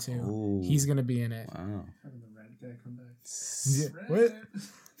Spider-Man 2. Ooh. He's going to be in it. Wow. Having the red guy come back. Yeah. Red.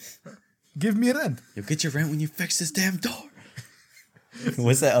 What? Give me a rent. You'll get your rent when you fix this damn door.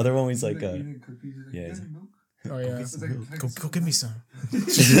 What's that other one? Where he's like, eating cookies. He's like, yeah, "You he's got any milk?" Oh yeah. It's like, Go get me some.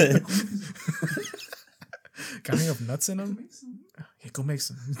 Got any of nuts in them? Make some. Yeah, go make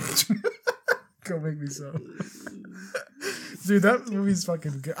some. Go make me some. Dude, that movie's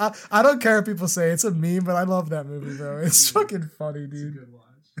fucking good. I don't care if people say it's a meme, but I love that movie, bro. It's fucking funny, It's a dude. good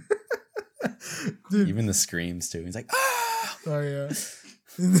watch. Dude, even the screams too. He's like, ah. oh yeah.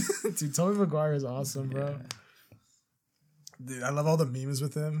 Dude, Tobey Maguire is awesome, bro. Dude, I love all the memes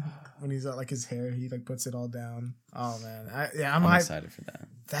with him when he's like his hair, he like puts it all down. Oh man, I'm I'm hyped. excited for that.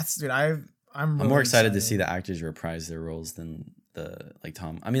 That's dude. I'm I'm more excited to see the actors reprise their roles than the like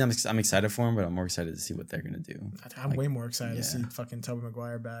Tom. I mean, I'm excited for him, but I'm more excited to see what they're gonna do. I'm like, way more excited to yeah. see fucking Tobey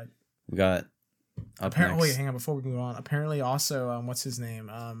Maguire back. We got up Apparently, wait, next. hang on before we move on. Apparently, also, what's his name?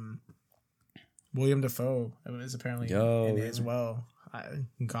 William Dafoe is apparently Yo, in it as really? well.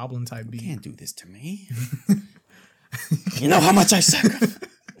 Goblin type You beat. can't do this to me. You know how much I sacrifice.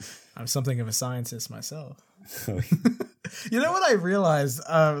 I'm something of a scientist myself. You know what I realized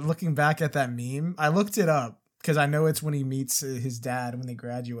looking back at that meme? I looked it up because I know it's when he meets his dad when they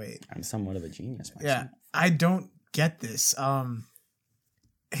graduate. I'm somewhat of a genius. Yeah, Myself. I don't get this.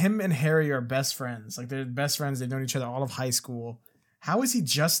 Him and Harry are best friends. Like they're best friends. They've known each other all of high school. How is he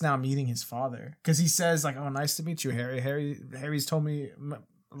just now meeting his father? Because he says like, "Oh, nice to meet you, Harry. Harry's told me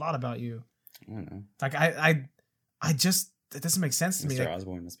a lot about you." I don't know. Like I just it doesn't make sense to me. Mr. Like,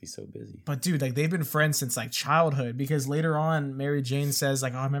 Osborne must be so busy. but dude, like they've been friends since like childhood. Because later on, Mary Jane says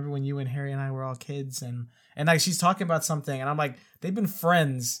like, "Oh, I remember when you and Harry and I were all kids," and like she's talking about something, and I'm like, they've been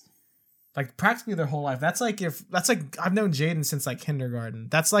friends like practically their whole life. That's like I've known Jaden since like kindergarten.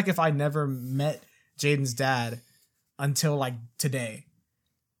 That's like if I never met Jaden's dad until like today.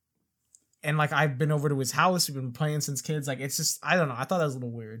 And like I've been over to his house, we've been playing since kids. Like it's just I don't know. I thought that was a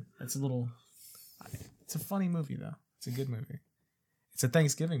little weird. It's a funny movie though. It's a good movie. It's a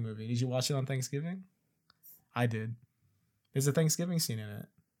Thanksgiving movie. Did you watch it on Thanksgiving? I did. There's a Thanksgiving scene in it.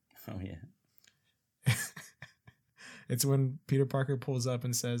 Oh yeah. It's when Peter Parker pulls up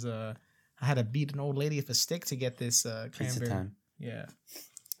and says, I had to beat an old lady with a stick to get this Pizza cranberry. time. Yeah.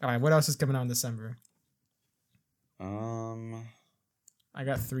 All right, what else is coming out in December? I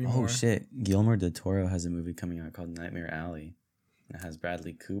got 3 more. Oh shit! Guillermo del Toro has a movie coming out called Nightmare Alley. It has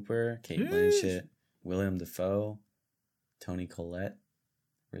Bradley Cooper, Kate Yeesh. Blanchett, William Dafoe, Toni Collette.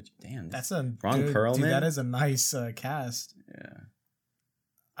 Damn, That's a Ron good, Perlman? Dude, that is a nice cast. yeah.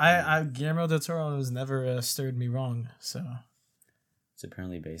 I Guillermo del Toro has never stirred me wrong, so It's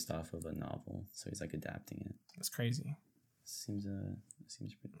apparently based off of a novel, so he's like adapting it. that's crazy. Seems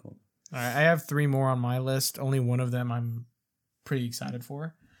pretty cool. All right, I have 3 more on my list. Only one of them I'm pretty excited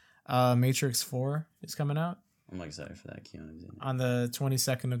for. Matrix 4 is coming out I'm excited for that. Keanu's in it. on the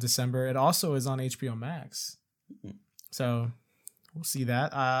 22nd of December. It also is on HBO Max. So we'll see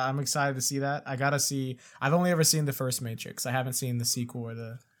that. I'm excited to see that. I've only ever seen the first Matrix. I haven't seen the sequel or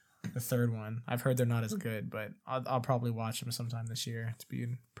the third one. I've heard they're not as good, but I'll probably watch them sometime this year to be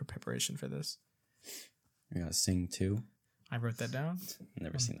in preparation for this. We got Sing 2. I wrote that down.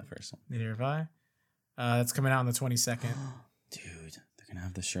 Never seen the first one. Neither have I. It's coming out on the 22nd. Dude, they're gonna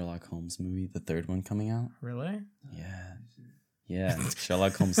have the Sherlock Holmes movie, the third one coming out. Really? Yeah. Yeah,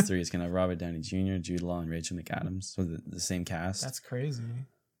 Sherlock Holmes 3 is gonna have Robert Downey Jr., Jude Law, and Rachel McAdams. So the same cast. That's crazy.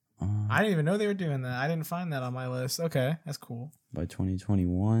 Uh, I didn't even know they were doing that. I didn't find that on my list. Okay, that's cool. by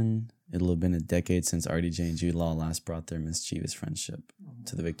 2021, it'll have been a decade since RDJ and Jude Law last brought their mischievous friendship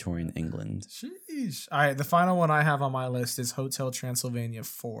to the Victorian England. Sheesh. All right, the final one I have on my list is Hotel Transylvania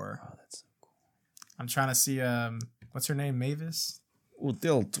 4. Oh, that's so cool. I'm trying to see what's her name? Mavis?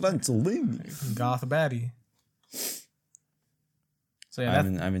 Hotel Transylvania. Goth baddie. So yeah, I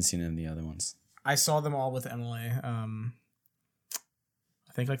haven't seen any of the other ones. I saw them all with Emily. I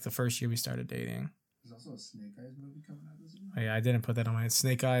think like the first year we started dating. There's also a Snake Eyes movie coming out this year. Oh, yeah, I didn't put that on my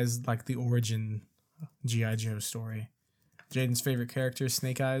Snake Eyes, like the origin G.I. Joe story. Jaden's favorite character,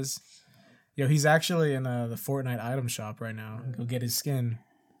 Snake Eyes. Yo, he's actually in the Fortnite item shop right now. Go get his skin.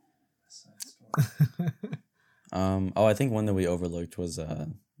 Side story. I think one that we overlooked was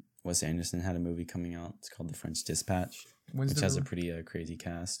Wes Anderson had a movie coming out. It's called The French Dispatch, When's which the has a re- pretty crazy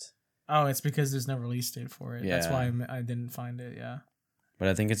cast. Oh, it's because there's no release date for it. That's Yeah. why I didn't find it. Yeah, But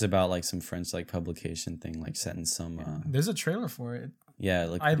I think it's about like some French like publication thing, like set in some. there's a trailer for it. Yeah, it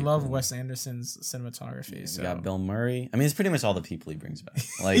looked I pretty love cool. Wes Anderson's cinematography. You So got Bill Murray. I mean, it's pretty much all the people he brings back.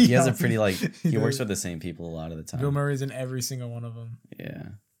 Like he has Yeah, a pretty like he works does. with the same people a lot of the time. Bill Murray's in every single one of them. Yeah,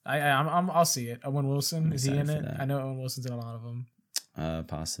 I'll see it. Owen Wilson, I'm is he in excited it? for that. I know Owen Wilson's in a lot of them.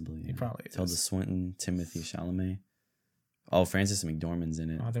 possibly. He probably Tilda is. Swinton, Timothy Chalamet. Oh, Frances McDormand's in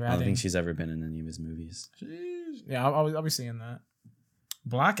it. Oh, they're I don't adding- think she's ever been in any of his movies. Yeah, I'll be seeing that.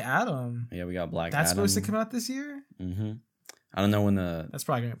 Black Adam. Yeah, we got Black That's Adam. supposed to come out this year. Mm-hmm. I don't know when the That's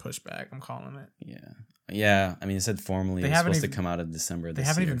probably gonna get pushed back. I'm calling it. yeah. I mean, it said formally They it's haven't supposed to even- come out in December. They This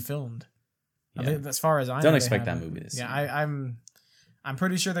haven't year. even filmed. I Yeah. think, as far as I know, Don't they expect that haven't. movie this Yeah, year. I'm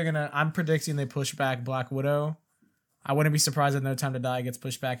pretty sure they're gonna. I'm predicting they push back Black Widow. I wouldn't be surprised if No Time to Die gets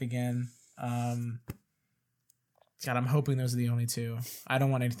pushed back again. God, I'm hoping those are the only two. I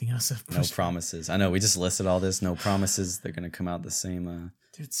don't want anything else. No pushed back. promises. I know we just listed all this. No promises. They're gonna come out the same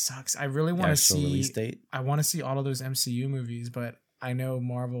Dude, it sucks. I really want to actual see. release date. I want to see all of those MCU movies, but I know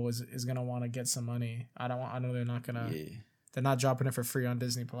Marvel is gonna want to get some money. I know they're not gonna. Yeah. They're not dropping it for free on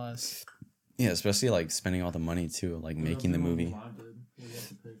Disney Plus. Yeah, especially like spending all the money too, like making the movie. Mulan did, where you have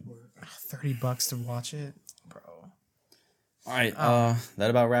to pay for it. $30 to watch it, bro. All right, that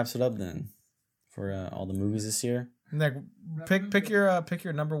about wraps it up then for all the movies this year. Nick, pick your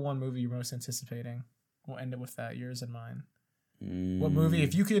number one movie you're most anticipating. We'll end it with that. Yours and mine. What movie?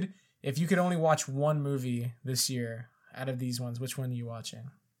 If you could only watch one movie this year out of these ones, which one are you watching?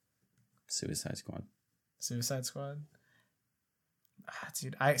 Suicide Squad. Suicide Squad.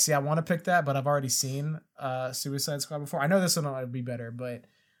 Dude, I want to pick that, but I've already seen Suicide Squad before. I know this one would be better, but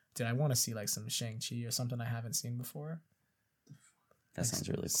dude, I want to see like some Shang-Chi or something I haven't seen before. That sounds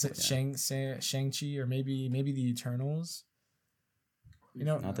really cool. Yeah. Shang-Chi or maybe the Eternals. You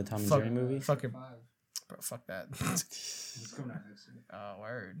know, Not the Tom and fuck- Jerry movie? Fuck it, 5. bro. Fuck that. It's coming out next year. Oh,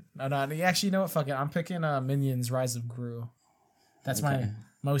 word. No. Actually, you know what? Fuck it. I'm picking Minions: Rise of Gru. That's my Okay.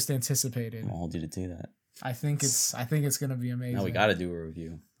 most anticipated. I'll hold you to do that. I think it's gonna be amazing. Now we got to do a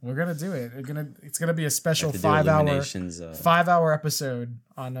review. We're gonna do it. It's gonna be a special Have to do 5-hour Illuminations, 5-hour episode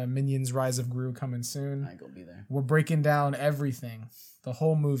on Minions: Rise of Gru coming soon. I go be there. We're breaking down everything, the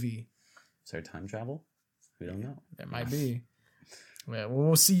whole movie. Is there time travel? We don't know. There might be. Yeah,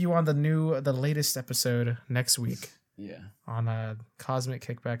 we'll see you on the latest episode next week Yeah. on Cosmic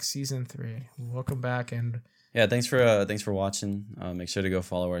Kickback Season 3. Welcome back, and Yeah. Thanks for watching. Make sure to go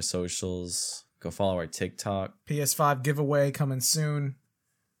follow our socials. Go follow our TikTok. PS5 giveaway coming soon.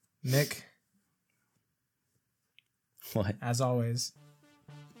 Nick, What? as always,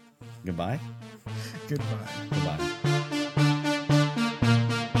 Goodbye. goodbye. Goodbye.